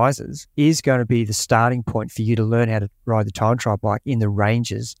dips and rises is going to be the starting point for you to learn how to ride the time trial bike in the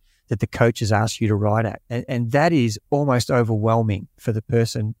ranges that the coaches ask you to ride at. And that is almost overwhelming for the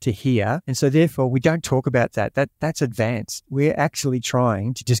person to hear. And so therefore, we don't talk about that. That's advanced. We're actually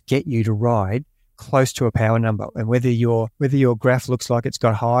trying to just get you to ride close to a power number. And whether your graph looks like it's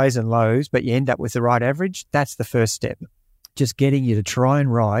got highs and lows, but you end up with the right average, that's the first step. Just getting you to try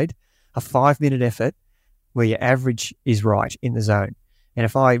and ride a 5-minute effort where your average is right in the zone. And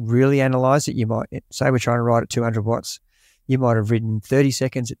if I really analyze it, you might say we're trying to ride at 200 watts. You might have ridden 30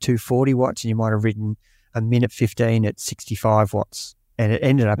 seconds at 240 watts, and you might have ridden a minute 15 at 65 watts. And it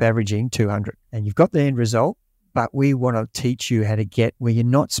ended up averaging 200. And you've got the end result. But we want to teach you how to get where you're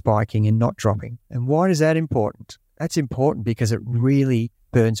not spiking and not dropping. And why is that important? That's important because it really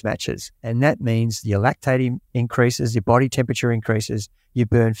burns matches. And that means your lactate increases, your body temperature increases, you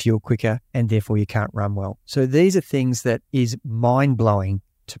burn fuel quicker, and therefore you can't run well. So these are things that is mind-blowing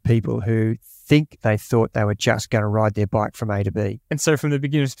to people who think they thought they were just going to ride their bike from A to B. And so from the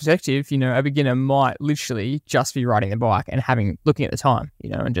beginner's perspective, a beginner might literally just be riding the bike and looking at the time,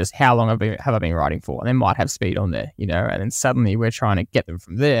 and just how long have I been riding for? And they might have speed on there, and then suddenly we're trying to get them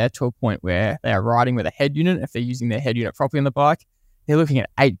from there to a point where they are riding with a head unit, if they're using their head unit properly on the bike, they're looking at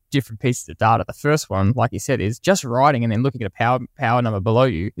 8 different pieces of data. The first one, like you said, is just riding, and then looking at a power number below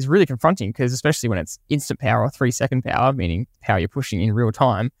you is really confronting, because especially when it's instant power or 3-second power, meaning power you're pushing in real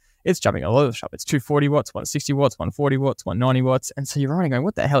time, it's jumping all over the shop. It's 240 watts, 160 watts, 140 watts, 190 watts. And so you're riding going,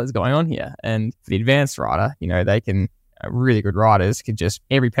 what the hell is going on here? And for the advanced rider, they can, really good riders can just,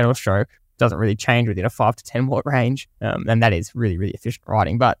 every pedal stroke doesn't really change within a 5 to 10 watt range. And that is really, really efficient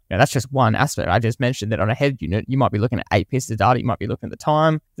riding. But that's just one aspect. I just mentioned that on a head unit, you might be looking at 8 pieces of data. You might be looking at the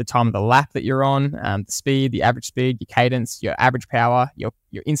time of the lap that you're on, the speed, the average speed, your cadence, your average power, your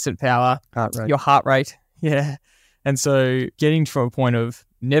instant power, your heart rate. Yeah. And so getting to a point of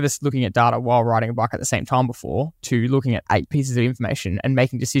never looking at data while riding a bike at the same time before, to looking at 8 pieces of information and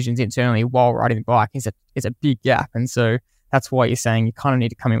making decisions internally while riding the bike is a big gap. And so that's why you're saying you kind of need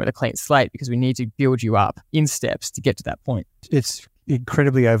to come in with a clean slate, because we need to build you up in steps to get to that point. It's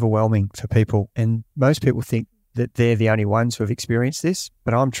incredibly overwhelming for people. And most people think that they're the only ones who have experienced this,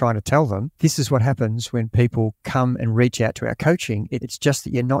 but I'm trying to tell them this is what happens when people come and reach out to our coaching. It's just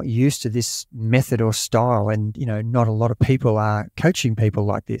that you're not used to this method or style, and not a lot of people are coaching people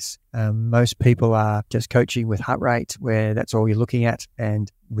like this. Most people are just coaching with heart rate, where that's all you're looking at,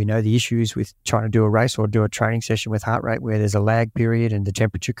 and we know the issues with trying to do a race or do a training session with heart rate, where there's a lag period and the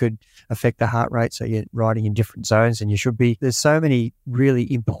temperature could affect the heart rate. So you're riding in different zones, and you should be. There's so many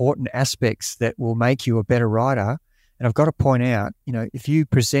really important aspects that will make you a better rider. And I've got to point out, if you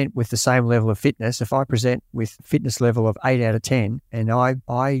present with the same level of fitness, if I present with fitness level of 8 out of 10 and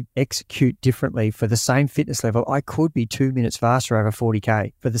I execute differently for the same fitness level, I could be 2 minutes faster over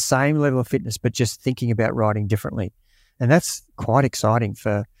 40K for the same level of fitness, but just thinking about riding differently. And that's quite exciting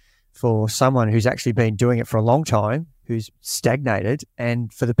for someone who's actually been doing it for a long time, who's stagnated.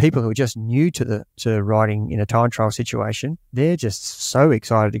 And for the people who are just new to riding in a time trial situation, they're just so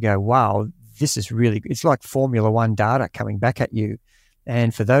excited to go, wow, this is really, it's like Formula One data coming back at you.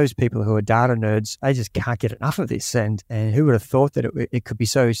 And for those people who are data nerds, they just can't get enough of this. And who would have thought that it could be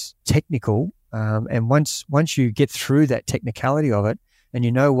so technical? And once you get through that technicality of it, and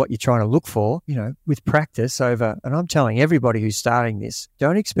you know what you're trying to look for, with practice over, and I'm telling everybody who's starting this,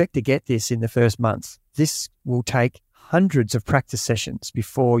 don't expect to get this in the first month. This will take hundreds of practice sessions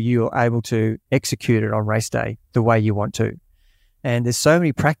before you're able to execute it on race day the way you want to. And there's so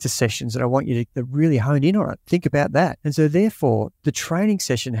many practice sessions that I want you to really hone in on it. Think about that. And so therefore, the training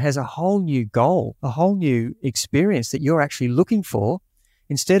session has a whole new goal, a whole new experience that you're actually looking for.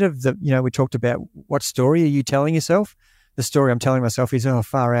 Instead of we talked about what story are you telling yourself? The story I'm telling myself is, oh,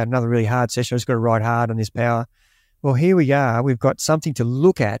 far out, another really hard session. I've just got to ride hard on this power. Well, here we are. We've got something to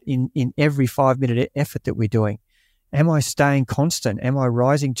look at in every 5-minute effort that we're doing. Am I staying constant? Am I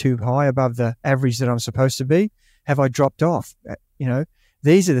rising too high above the average that I'm supposed to be? Have I dropped off?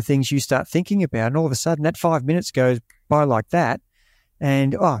 These are the things you start thinking about. And all of a sudden that 5 minutes goes by like that.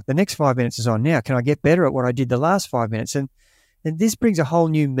 And, the next 5 minutes is on now. Can I get better at what I did the last 5 minutes? And this brings a whole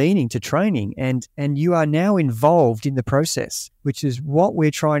new meaning to training. And you are now involved in the process, which is what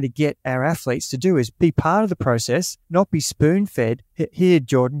we're trying to get our athletes to do, is be part of the process, not be spoon-fed. Here,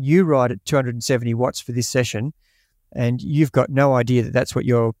 Jordan, you ride at 270 watts for this session, and you've got no idea that that's what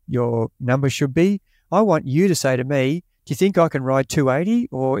your number should be. I want you to say to me, do you think I can ride 280,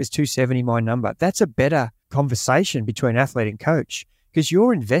 or is 270 my number? That's a better conversation between athlete and coach, because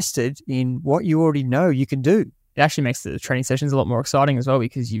you're invested in what you already know you can do. It actually makes the training sessions a lot more exciting as well,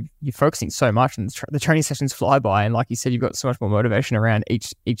 because you're focusing so much, and the training sessions fly by. And like you said, you've got so much more motivation around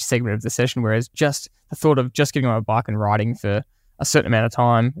each segment of the session, whereas just the thought of just getting on a bike and riding for a certain amount of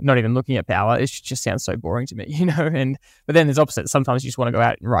time, not even looking at power, it just sounds so boring to me, but then there's opposite. Sometimes you just want to go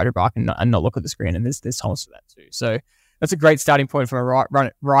out and ride your bike and not look at the screen, and there's times for that too. So that's a great starting point from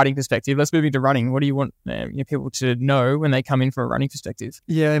a riding perspective. Let's move into running. What do you want people to know when they come in from a running perspective?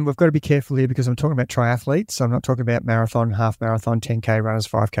 Yeah, and we've got to be careful here, because I'm talking about triathletes. I'm not talking about marathon, half marathon, 10K runners,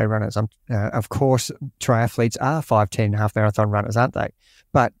 5K runners. Of course, triathletes are 5, 10, half marathon runners, aren't they?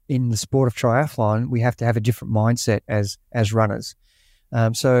 But in the sport of triathlon, we have to have a different mindset as runners.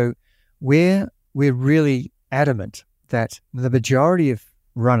 So we're really adamant that the majority of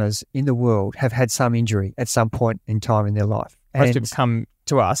runners in the world have had some injury at some point in time in their life. Most people come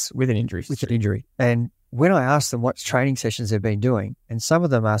to us with an injury. And when I ask them what training sessions they've been doing, and some of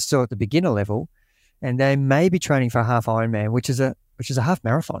them are still at the beginner level, and they may be training for a half Ironman, which is a half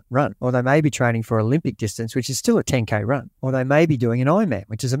marathon run, or they may be training for Olympic distance, which is still a 10K run, or they may be doing an Ironman,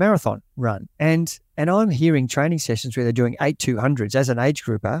 which is a marathon run. And I'm hearing training sessions where they're doing 8 200s as an age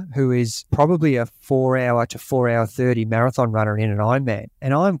grouper who is probably a 4 hour to 4 hour 30 marathon runner in an Ironman.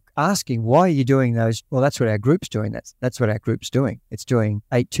 And I'm asking, why are you doing those? Well, that's what our group's doing. That's what our group's doing. It's doing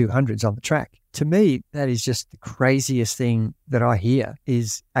 8 200s on the track. to me, that is just the craziest thing that I hear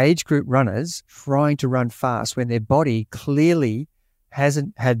is age group runners trying to run fast when their body clearly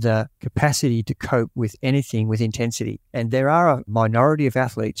hasn't had the capacity to cope with anything with intensity. And there are a minority of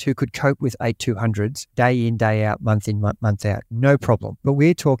athletes who could cope with 8/200s day in, day out, month in, month out. No problem. But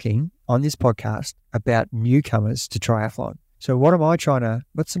we're talking on this podcast about newcomers to triathlon. So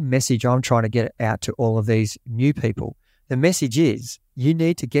what's the message I'm trying to get out to all of these new people? The message is you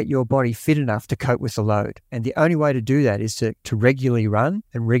need to get your body fit enough to cope with the load. And the only way to do that is to regularly run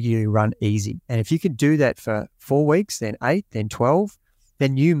and regularly run easy. And if you can do that for 4 weeks, then 8, then 12,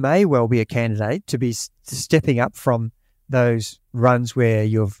 then you may well be a candidate to be stepping up from those runs where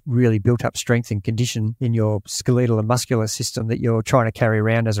you've really built up strength and condition in your skeletal and muscular system that you're trying to carry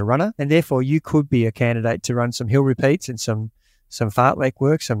around as a runner. And therefore you could be a candidate to run some hill repeats and some fartlek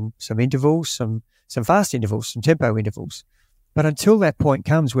work, some intervals, some fast intervals, some tempo intervals. But until that point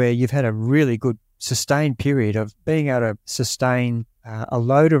comes where you've had a really good sustained period of being able to sustain a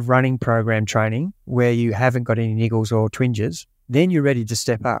load of running program training where you haven't got any niggles or twinges, then you're ready to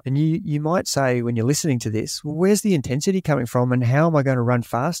step up. And you might say when you're listening to this, well, where's the intensity coming from and how am I going to run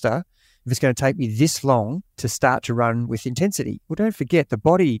faster if it's going to take me this long to start to run with intensity? Well, don't forget, the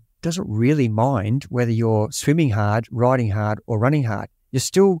body doesn't really mind whether you're swimming hard, riding hard, or running hard. You're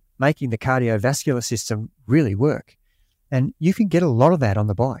still making the cardiovascular system really work. And you can get a lot of that on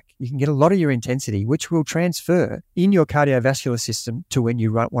the bike. You can get a lot of your intensity, which will transfer in your cardiovascular system to when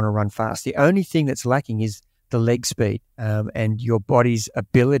you want to run fast. The only thing that's lacking is the leg speed and your body's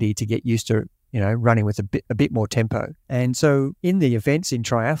ability to get used to, running with a bit more tempo. And so in the events in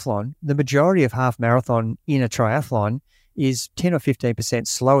triathlon, the majority of half marathon in a triathlon is 10 or 15%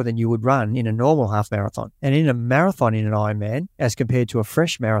 slower than you would run in a normal half marathon. And in a marathon in an Ironman, as compared to a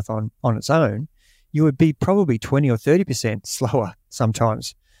fresh marathon on its own, you would be probably 20 or 30% slower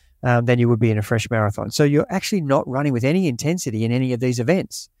sometimes than you would be in a fresh marathon. So you're actually not running with any intensity in any of these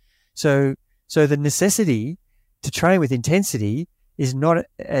events. So the necessity to train with intensity is not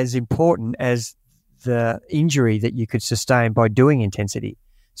as important as the injury that you could sustain by doing intensity.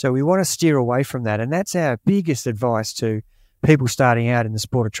 So we want to steer away from that. And that's our biggest advice to people starting out in the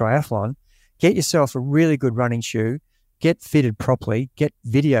sport of triathlon. Get yourself a really good running shoe, get fitted properly, get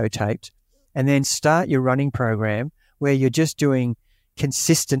videotaped, and then start your running program where you're just doing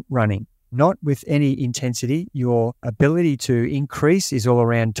consistent running, not with any intensity. Your ability to increase is all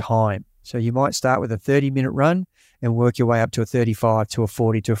around time. So you might start with a 30-minute run and work your way up to a 35, to a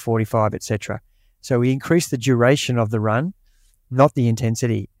 40, to a 45, etc. So we increase the duration of the run, not the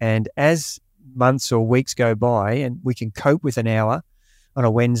intensity. And as months or weeks go by and we can cope with an hour on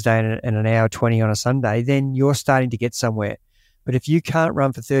a Wednesday and an hour 20 on a Sunday, then you're starting to get somewhere. But if you can't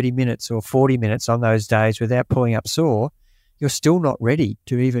run for 30 minutes or 40 minutes on those days without pulling up sore, you're still not ready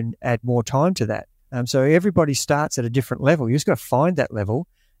to even add more time to that. So everybody starts at a different level. You just got to find that level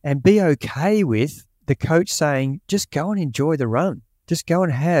and be okay with the coach saying, just go and enjoy the run. Just go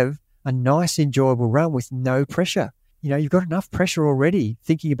and have a nice, enjoyable run with no pressure. You've got enough pressure already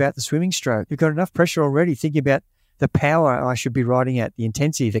thinking about the swimming stroke. You've got enough pressure already thinking about the power I should be riding at, the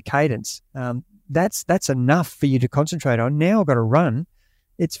intensity, the cadence. That's enough for you to concentrate on. Now I've got to run.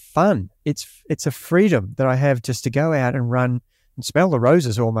 It's fun. It's a freedom that I have just to go out and run and smell the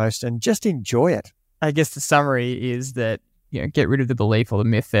roses almost and just enjoy it. I guess the summary is that, get rid of the belief or the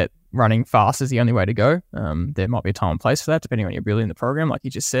myth that running fast is the only way to go. There might be a time and place for that, depending on your ability in the program, like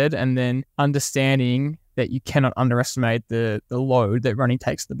you just said. And then understanding that you cannot underestimate the load that running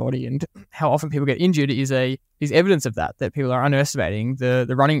takes to the body, and how often people get injured is evidence of that people are underestimating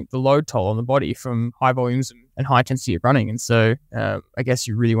the load toll on the body from high volumes and high intensity of running. And so I guess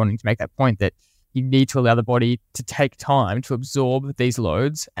you're really wanting to make that point that you need to allow the body to take time to absorb these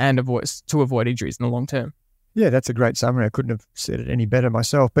loads and avoid injuries in the long term. Yeah, that's a great summary. I couldn't have said it any better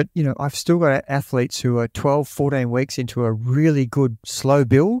myself. But, I've still got athletes who are 12, 14 weeks into a really good slow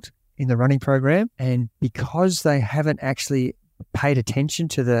build in the running program. And because they haven't actually paid attention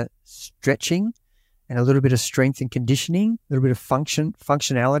to the stretching and a little bit of strength and conditioning, a little bit of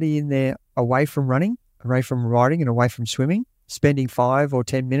functionality in there away from running, away from riding and away from swimming, spending 5 or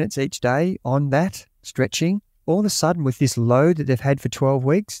 10 minutes each day on that stretching, all of a sudden with this load that they've had for 12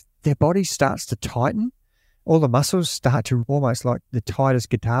 weeks, their body starts to tighten. All the muscles start to almost like the tightest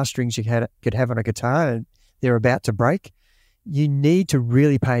guitar strings you could have on a guitar, and they're about to break. You need to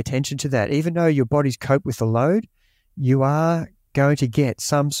really pay attention to that. Even though your body's coped with the load, you are going to get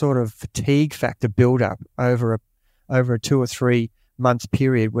some sort of fatigue factor build-up over a 2 or 3 month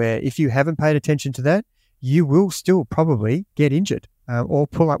period where if you haven't paid attention to that, you will still probably get injured. or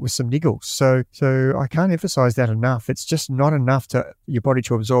pull up with some niggles. So I can't emphasize that enough. It's just not enough to your body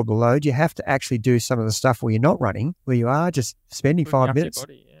to absorb the load. You have to actually do some of the stuff where you're not running, where you are just spending 5 minutes.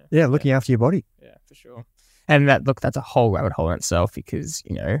 Looking after your body. Yeah, for sure. And that's a whole rabbit hole in itself, because,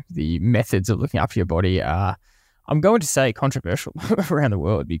 the methods of looking after your body are, I'm going to say, controversial around the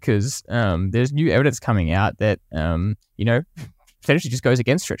world, because there's new evidence coming out that, potentially just goes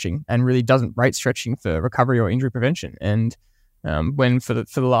against stretching and really doesn't rate stretching for recovery or injury prevention. And when for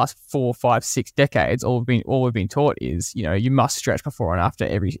the last 4, 5, 6 decades, all we've been taught is, you must stretch before and after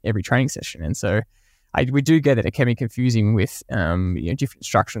every training session. And so we do get that it can be confusing with different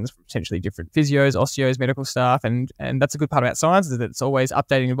instructions from potentially different physios, osteos, medical staff, and that's a good part about science, is that it's always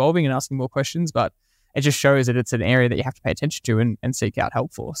updating, evolving, and asking more questions. But it just shows that it's an area that you have to pay attention to and seek out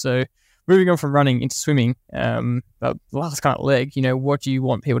help for. So moving on from running into swimming, the last kind of leg, what do you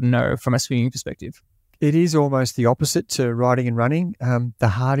want people to know from a swimming perspective? It is almost the opposite to riding and running. The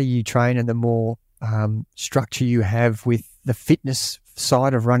harder you train and the more structure you have with the fitness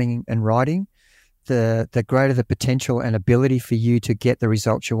side of running and riding, the greater the potential and ability for you to get the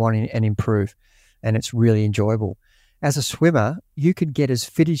results you want and improve. And it's really enjoyable. As a swimmer, you can get as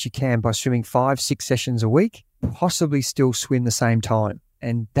fit as you can by swimming 5, 6 sessions a week, possibly still swim the same time.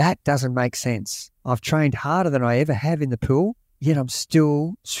 And that doesn't make sense. I've trained harder than I ever have in the pool, yet I'm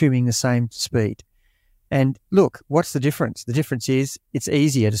still swimming the same speed. And look, what's the difference? The difference is it's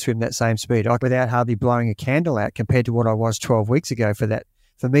easier to swim that same speed without hardly blowing a candle out compared to what I was 12 weeks ago for that.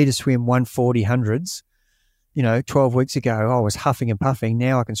 For me to swim 140 hundreds, 12 weeks ago, I was huffing and puffing.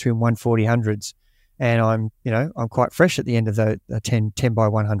 Now I can swim 140 hundreds, and I'm quite fresh at the end of the 10 by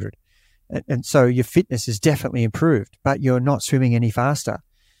 100. And so your fitness is definitely improved, but you're not swimming any faster.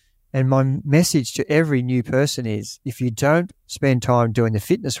 And my message to every new person is, if you don't spend time doing the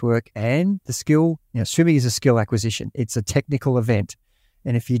fitness work and the skill, swimming is a skill acquisition. It's a technical event.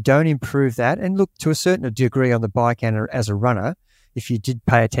 And if you don't improve that, and look, to a certain degree on the bike and as a runner, if you did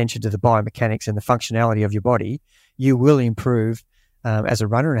pay attention to the biomechanics and the functionality of your body, you will improve as a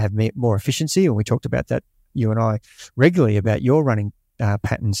runner and have more efficiency. And we talked about that, you and I, regularly, about your running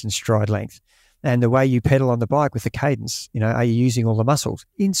patterns and stride length and the way you pedal on the bike with the cadence. Are you using all the muscles?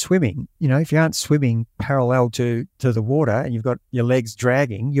 In swimming, if you aren't swimming parallel to the water and you've got your legs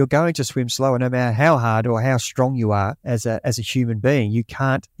dragging, you're going to swim slower no matter how hard or how strong you are as a human being. You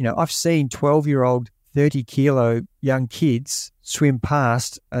can't, I've seen 12-year-old 30-kilo young kids swim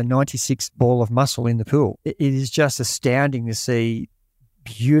past a 96 ball of muscle in the pool. It is just astounding to see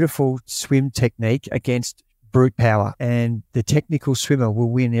beautiful swim technique against brute power. And the technical swimmer will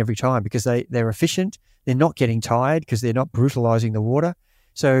win every time because they're efficient. They're not getting tired because they're not brutalizing the water.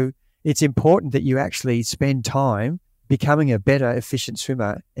 So it's important that you actually spend time becoming a better, efficient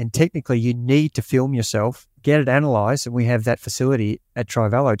swimmer. And technically, you need to film yourself, get it analyzed, and we have that facility at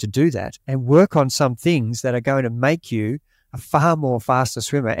Trivallo to do that, and work on some things that are going to make you a far more faster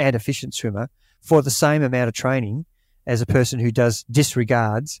swimmer and efficient swimmer for the same amount of training as a person who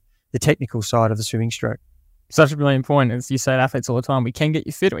disregards the technical side of the swimming stroke. Such a brilliant point. As you say to athletes all the time, we can get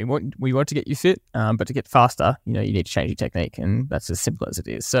you fit. We want to get you fit, but to get faster, you need to change your technique, and that's as simple as it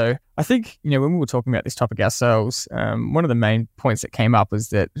is. So I think, when we were talking about this topic ourselves, one of the main points that came up was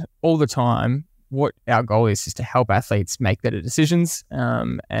that all the time, what our goal is to help athletes make better decisions,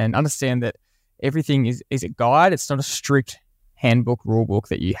 and understand that everything is a guide. It's not a strict handbook, rule book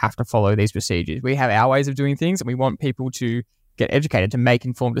that you have to follow these procedures. We have our ways of doing things, and we want people to get educated to make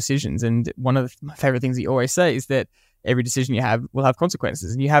informed decisions. And one of my favorite things you always say is that every decision you have will have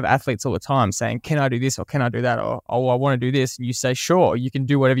consequences. And you have athletes all the time saying, can I do this or can I do that? Or, oh, I want to do this. And you say, sure, you can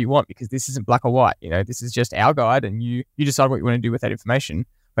do whatever you want because this isn't black or white. This is just our guide, and you decide what you want to do with that information.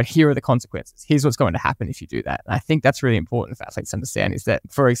 But here are the consequences. Here's what's going to happen if you do that. And I think that's really important for athletes to understand, is that,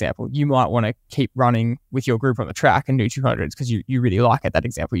 for example, you might want to keep running with your group on the track and do 200s because you really like it, that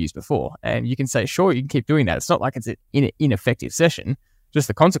example you used before. And you can say, sure, you can keep doing that. It's not like it's an ineffective session. Just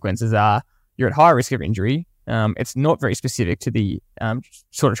the consequences are you're at high risk of injury. It's not very specific to the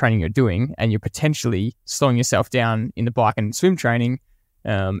sort of training you're doing, and you're potentially slowing yourself down in the bike and swim training.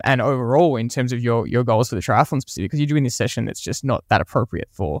 And overall, in terms of your goals for the triathlon specific, because you're doing this session that's just not that appropriate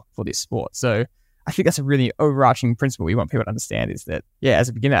for this sport. So I think that's a really overarching principle we want people to understand, is that, as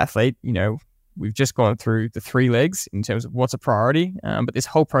a beginner athlete, we've just gone through the 3 legs in terms of what's a priority. But this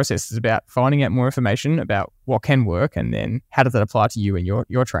whole process is about finding out more information about what can work, and then how does that apply to you and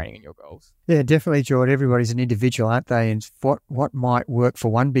your training and your goals. Yeah, definitely, George. Everybody's an individual, aren't they? And what might work for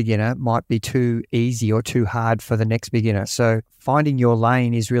one beginner might be too easy or too hard for the next beginner. So finding your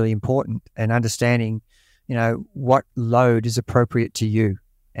lane is really important, and understanding, what load is appropriate to you.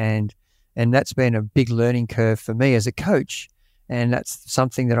 And that's been a big learning curve for me as a coach, And that's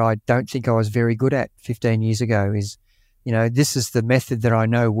something that I don't think I was very good at 15 years ago is, this is the method that I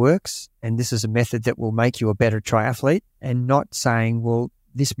know works, and this is a method that will make you a better triathlete, and not saying, well,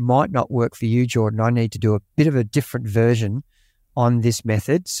 this might not work for you, Jordan. I need to do a bit of a different version on this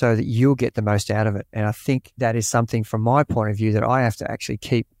method so that you'll get the most out of it. And I think that is something from my point of view that I have to actually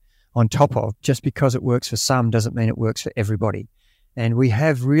keep on top of. Just because it works for some doesn't mean it works for everybody. And we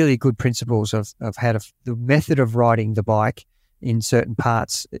have really good principles of how the method of riding the bike in certain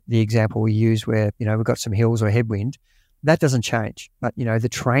parts. The example we use where, we've got some hills or headwind, that doesn't change. But, the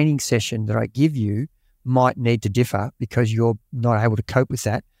training session that I give you might need to differ because you're not able to cope with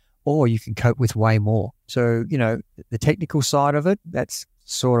that, or you can cope with way more. So, the technical side of it, that's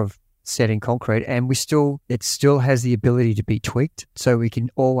sort of set in concrete, and it still has the ability to be tweaked. So we can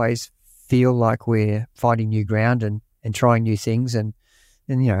always feel like we're finding new ground and trying new things. And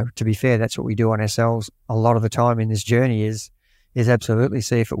to be fair, that's what we do on ourselves a lot of the time in this journey is absolutely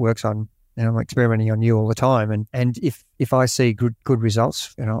see if it works on, I'm experimenting on you all the time. And if I see good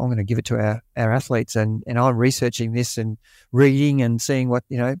results, I'm going to give it to our athletes, and I'm researching this and reading and seeing what,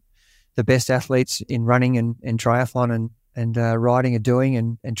 the best athletes in running and triathlon and riding are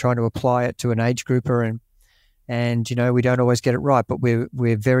doing and trying to apply it to an age grouper. And we don't always get it right, but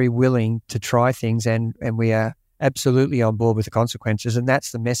we're very willing to try things, and we are absolutely on board with the consequences. And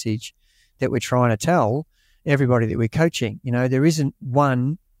that's the message that we're trying to tell everybody that we're coaching. There isn't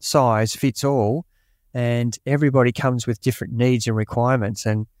one size fits all, and everybody comes with different needs and requirements.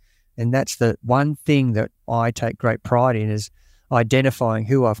 And that's the one thing that I take great pride in, is identifying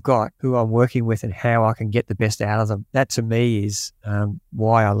who I've got, who I'm working with, and how I can get the best out of them. That to me is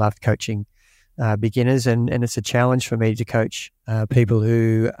why I love coaching beginners. And it's a challenge for me to coach people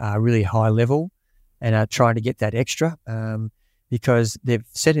who are really high level and are trying to get that extra because they've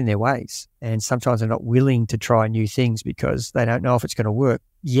set in their ways, and sometimes they're not willing to try new things because they don't know if it's going to work.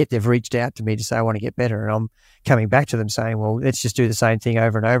 Yet they've reached out to me to say, I want to get better. And I'm coming back to them saying, well, let's just do the same thing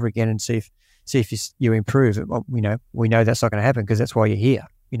over and over again and see if you improve. We know that's not going to happen because that's why you're here.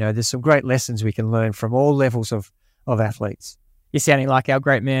 There's some great lessons we can learn from all levels of athletes. You're sounding like our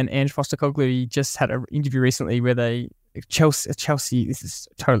great man, Ange Postecoglou. He just had an interview recently where Chelsea, this is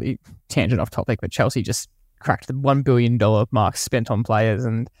totally tangent off topic, but Chelsea just cracked the $1 billion mark spent on players,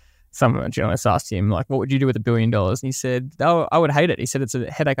 and some journalist asked him, like, what would you do with $1 billion? And he said, oh, I would hate it. He said, it's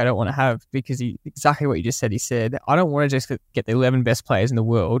a headache I don't want to have, because exactly what you just said. He said, I don't want to just get the 11 best players in the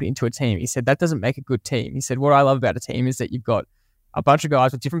world into a team. He said, that doesn't make a good team. He said, what I love about a team is that you've got a bunch of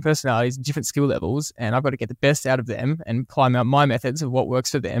guys with different personalities and different skill levels, and I've got to get the best out of them and apply my methods of what works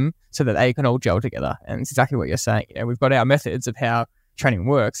for them so that they can all gel together. And it's exactly what you're saying. We've got our methods of how training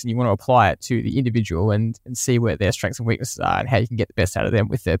works, and you want to apply it to the individual and see where their strengths and weaknesses are and how you can get the best out of them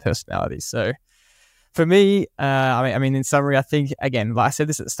with their personalities. So for me, I mean, in summary, I think, again, like I said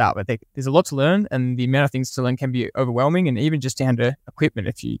this at the start, but there's a lot to learn, and the amount of things to learn can be overwhelming. And even just down to equipment,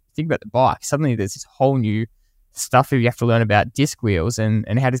 if you think about the bike, suddenly there's this whole new stuff you have to learn about disc wheels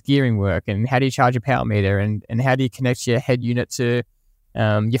and how does gearing work, and how do you charge your power meter, and how do you connect your head unit to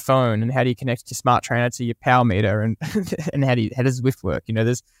your phone, and how do you connect your smart trainer to your power meter, and and how does Zwift work?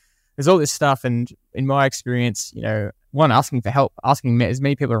 There's all this stuff, and in my experience, one, asking for help, asking as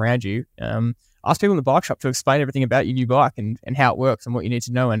many people around you, ask people in the bike shop to explain everything about your new bike and how it works and what you need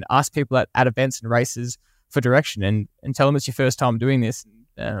to know, and ask people at events and races for direction, and tell them it's your first time doing this.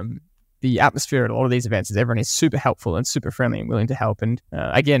 The atmosphere at a lot of these events is everyone is super helpful and super friendly and willing to help. And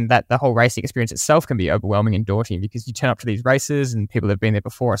again, that the whole racing experience itself can be overwhelming and daunting, because you turn up to these races and people that have been there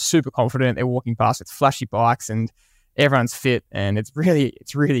before are super confident. They're walking past with flashy bikes and everyone's fit. And it's really,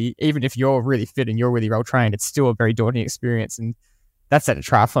 even if you're really fit and you're really well trained, it's still a very daunting experience. And that's at a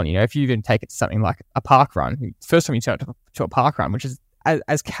triathlon. If you even take it to something like a park run, first time you turn up to a park run, which is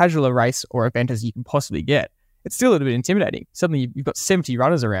as casual a race or event as you can possibly get, it's still a little bit intimidating. Suddenly you've got 70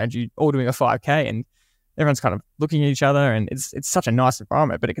 runners around you all doing a 5K, and everyone's kind of looking at each other, and it's such a nice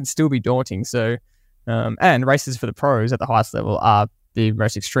environment, but it can still be daunting. So, and races for the pros at the highest level are the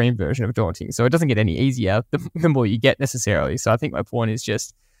most extreme version of daunting. So it doesn't get any easier the more you get necessarily. So I think my point is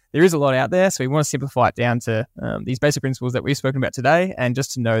just, there is a lot out there. So we want to simplify it down to these basic principles that we've spoken about today, and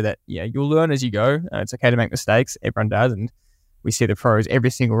just to know that, you'll learn as you go. It's okay to make mistakes. Everyone does. And we see the pros every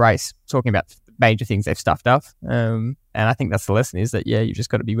single race talking about major things they've stuffed up. And I think that's the lesson, is that, you've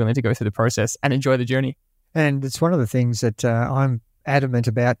just got to be willing to go through the process and enjoy the journey. And it's one of the things that I'm adamant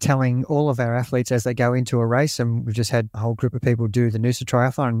about telling all of our athletes as they go into a race. And we've just had a whole group of people do the Noosa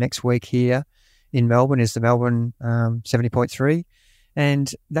Triathlon. Next week here in Melbourne is the Melbourne 70.3.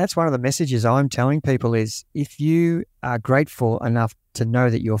 And that's one of the messages I'm telling people is if you are grateful enough to know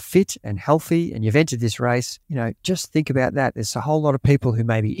that you're fit and healthy and you've entered this race, just think about that. There's a whole lot of people who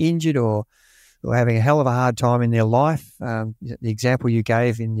may be injured or having a hell of a hard time in their life. The example you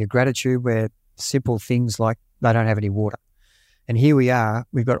gave in your gratitude where simple things like they don't have any water. And here we are,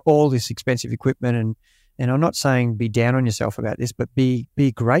 we've got all this expensive equipment and I'm not saying be down on yourself about this, but be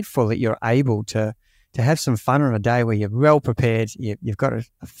grateful that you're able to have some fun on a day where you're well prepared, you've got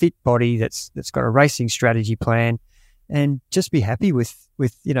a fit body that's got a racing strategy plan, and just be happy with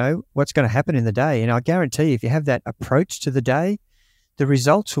what's going to happen in the day. And I guarantee if you have that approach to the day, the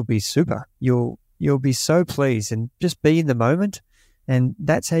results will be super. You'll be so pleased and just be in the moment. And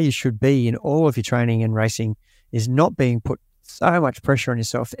that's how you should be in all of your training and racing, is not being put so much pressure on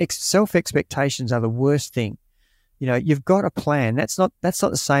yourself. Self-expectations are the worst thing. You've got a plan. That's not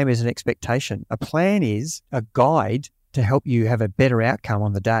the same as an expectation. A plan is a guide to help you have a better outcome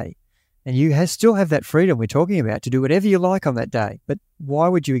on the day. And you still have that freedom we're talking about to do whatever you like on that day. But why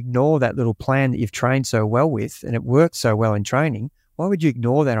would you ignore that little plan that you've trained so well with and it works so well in training? Why would you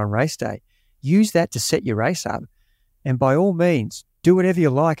ignore that on race day? Use that to set your race up. And by all means, do whatever you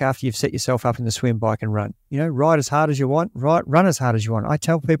like after you've set yourself up in the swim, bike and run. Ride as hard as you want, run as hard as you want. I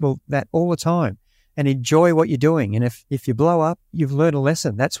tell people that all the time. And enjoy what you're doing. And if you blow up, you've learned a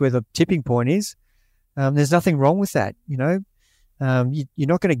lesson. That's where the tipping point is. There's nothing wrong with that. You're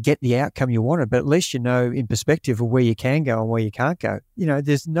not going to get the outcome you wanted, but at least you know in perspective of where you can go and where you can't go.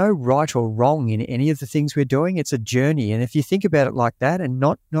 There's no right or wrong in any of the things we're doing. It's a journey. And if you think about it like that and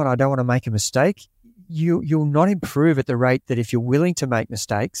not I don't want to make a mistake, you'll not improve at the rate that if you're willing to make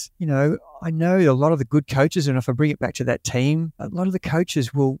mistakes. I know a lot of the good coaches, and if I bring it back to that team, a lot of the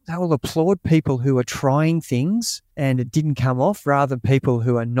coaches will applaud people who are trying things and it didn't come off, rather than people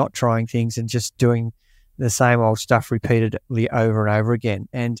who are not trying things and just doing the same old stuff repeatedly over and over again.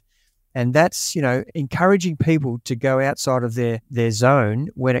 And that's, encouraging people to go outside of their zone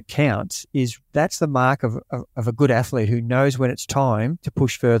when it counts that's the mark of a good athlete who knows when it's time to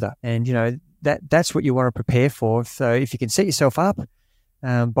push further. And, that's what you want to prepare for. So if you can set yourself up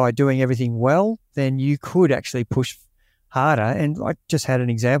by doing everything well, then you could actually push harder. And I just had an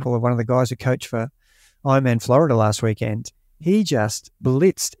example of one of the guys who coached for Ironman Florida last weekend. He just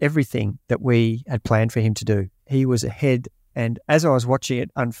blitzed everything that we had planned for him to do. He was ahead. And as I was watching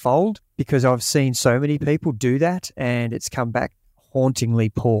it unfold, because I've seen so many people do that and it's come back hauntingly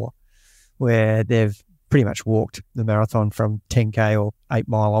poor, where they've pretty much walked the marathon from 10K or 8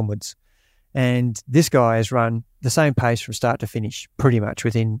 mile onwards. And this guy has run the same pace from start to finish, pretty much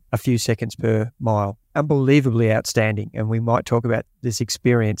within a few seconds per mile. Unbelievably outstanding. And we might talk about this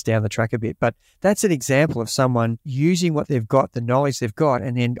experience down the track a bit. But that's an example of someone using what they've got, the knowledge they've got,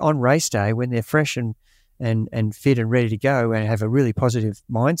 and then on race day, when they're fresh and fit and ready to go and have a really positive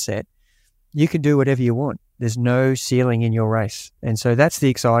mindset, you can do whatever you want. There's no ceiling in your race. And so that's the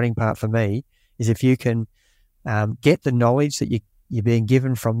exciting part for me, is if you can get the knowledge that you're being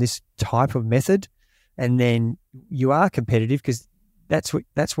given from this type of method, and then you are competitive, because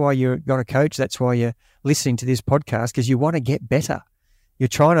that's why you've got a coach. That's why you're listening to this podcast, because you want to get better. You're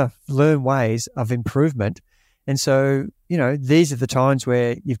trying to learn ways of improvement. And so, these are the times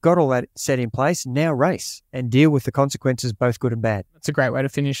where you've got all that set in place. Now race and deal with the consequences, both good and bad. That's a great way to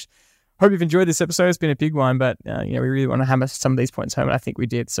finish. Hope you've enjoyed this episode. It's been a big one, but we really want to hammer some of these points home, and I think we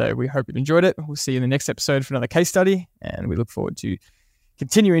did. So we hope you've enjoyed it. We'll see you in the next episode for another case study, and we look forward to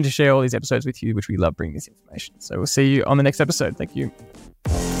continuing to share all these episodes with you, which we love bringing this information. So we'll see you on the next episode. Thank you.